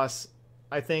first loss,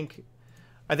 I think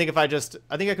I think I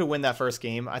could win that first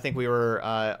game. I think we were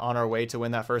on our way to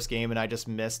win that first game, and I just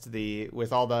missed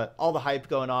with all the hype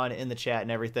going on in the chat and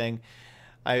everything.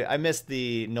 I missed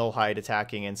the null hide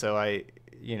attacking, and so I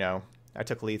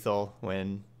took lethal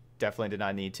when definitely did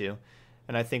not need to,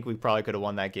 and I think we probably could have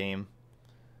won that game.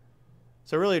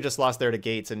 So really just lost there to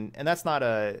Gates, and that's not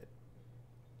a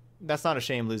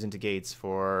shame losing to Gates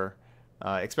for.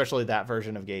 Especially that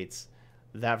version of Gates.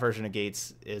 That version of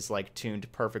Gates is like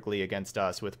tuned perfectly against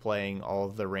us with playing all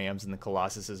of the Rams and the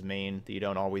Colossus's main that you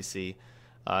don't always see,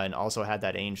 and also had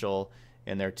that Angel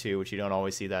in there too, which you don't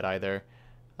always see that either.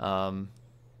 Nothing.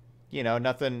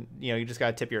 You just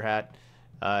gotta tip your hat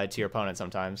to your opponent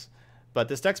sometimes. But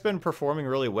this deck's been performing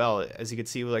really well, as you can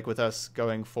see, like with us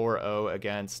going 4-0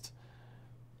 against.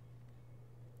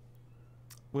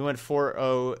 We went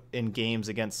 4-0 in games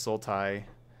against Sultai.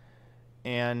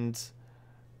 And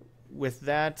with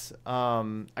that,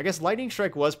 I guess Lightning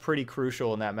Strike was pretty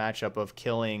crucial in that matchup of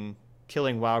killing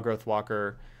Wild Growth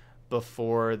Walker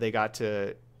before they got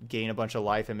to gain a bunch of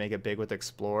life and make it big with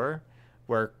Explorer,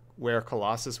 where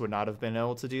Colossus would not have been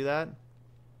able to do that.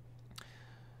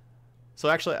 So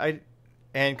actually,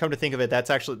 and come to think of it,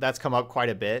 that's come up quite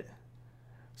a bit.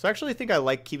 So I actually think I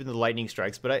like keeping the Lightning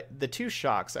Strikes, but the 2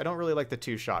 shocks, I don't really like the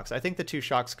 2 shocks. I think the 2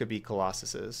 shocks could be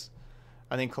Colossus's.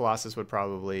 I think Colossus would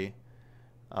probably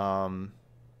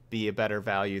be a better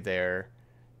value there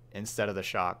instead of the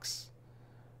shocks.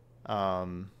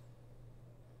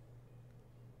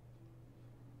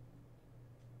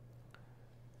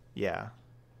 Yeah.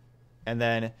 And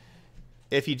then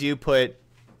if you do put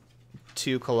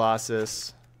 2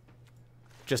 Colossus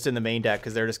just in the main deck,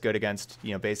 because they're just good against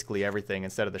basically everything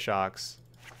instead of the shocks,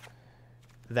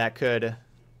 that could...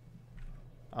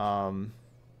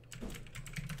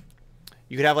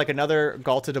 you could have like another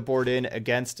Galta to board in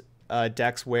against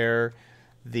decks where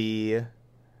against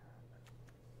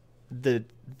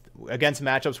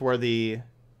matchups where the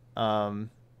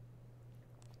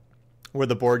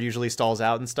board usually stalls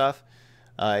out and stuff,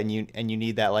 and you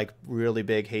need that like really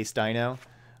big haste dino,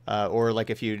 or like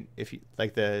if you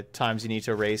like the times you need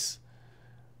to race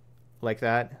like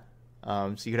that,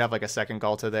 so you could have like a 2nd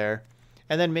Galta there.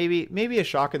 And then maybe a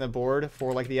shock in the board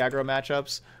for like the aggro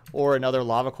matchups, or another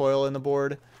lava coil in the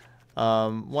board.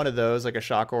 One of those, like a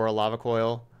shock or a lava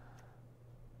coil.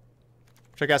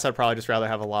 Which I guess I'd probably just rather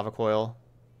have a lava coil.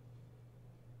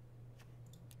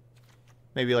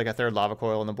 Maybe like a 3rd lava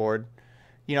coil in the board.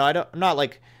 I'm not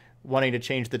like wanting to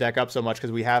change the deck up so much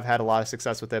because we have had a lot of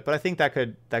success with it, but I think that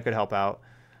could help out.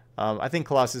 I think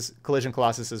Collision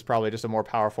Colossus is probably just a more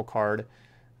powerful card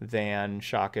than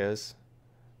Shock is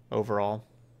overall,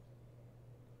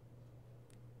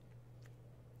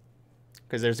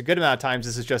 because there's a good amount of times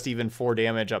this is just even 4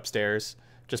 damage upstairs,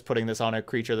 just putting this on a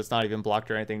creature that's not even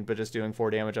blocked or anything, but just doing 4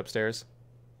 damage upstairs.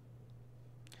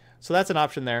 So that's an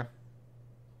option there.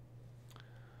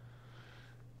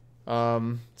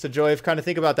 So Joy, kind of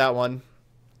think about that one.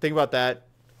 Think about that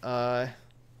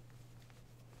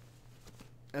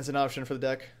as an option for the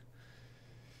deck.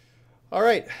 All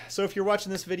right, so if you're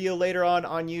watching this video later on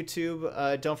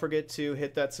YouTube, don't forget to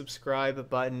hit that subscribe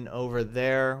button over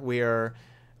there. We are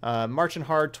marching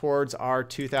hard towards our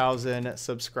 2,000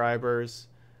 subscribers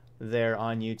there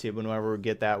on YouTube. Whenever we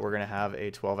get that, we're going to have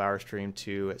a 12-hour stream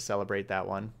to celebrate that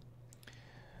one.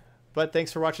 But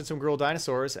thanks for watching some Gruul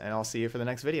Dinosaurs, and I'll see you for the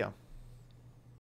next video.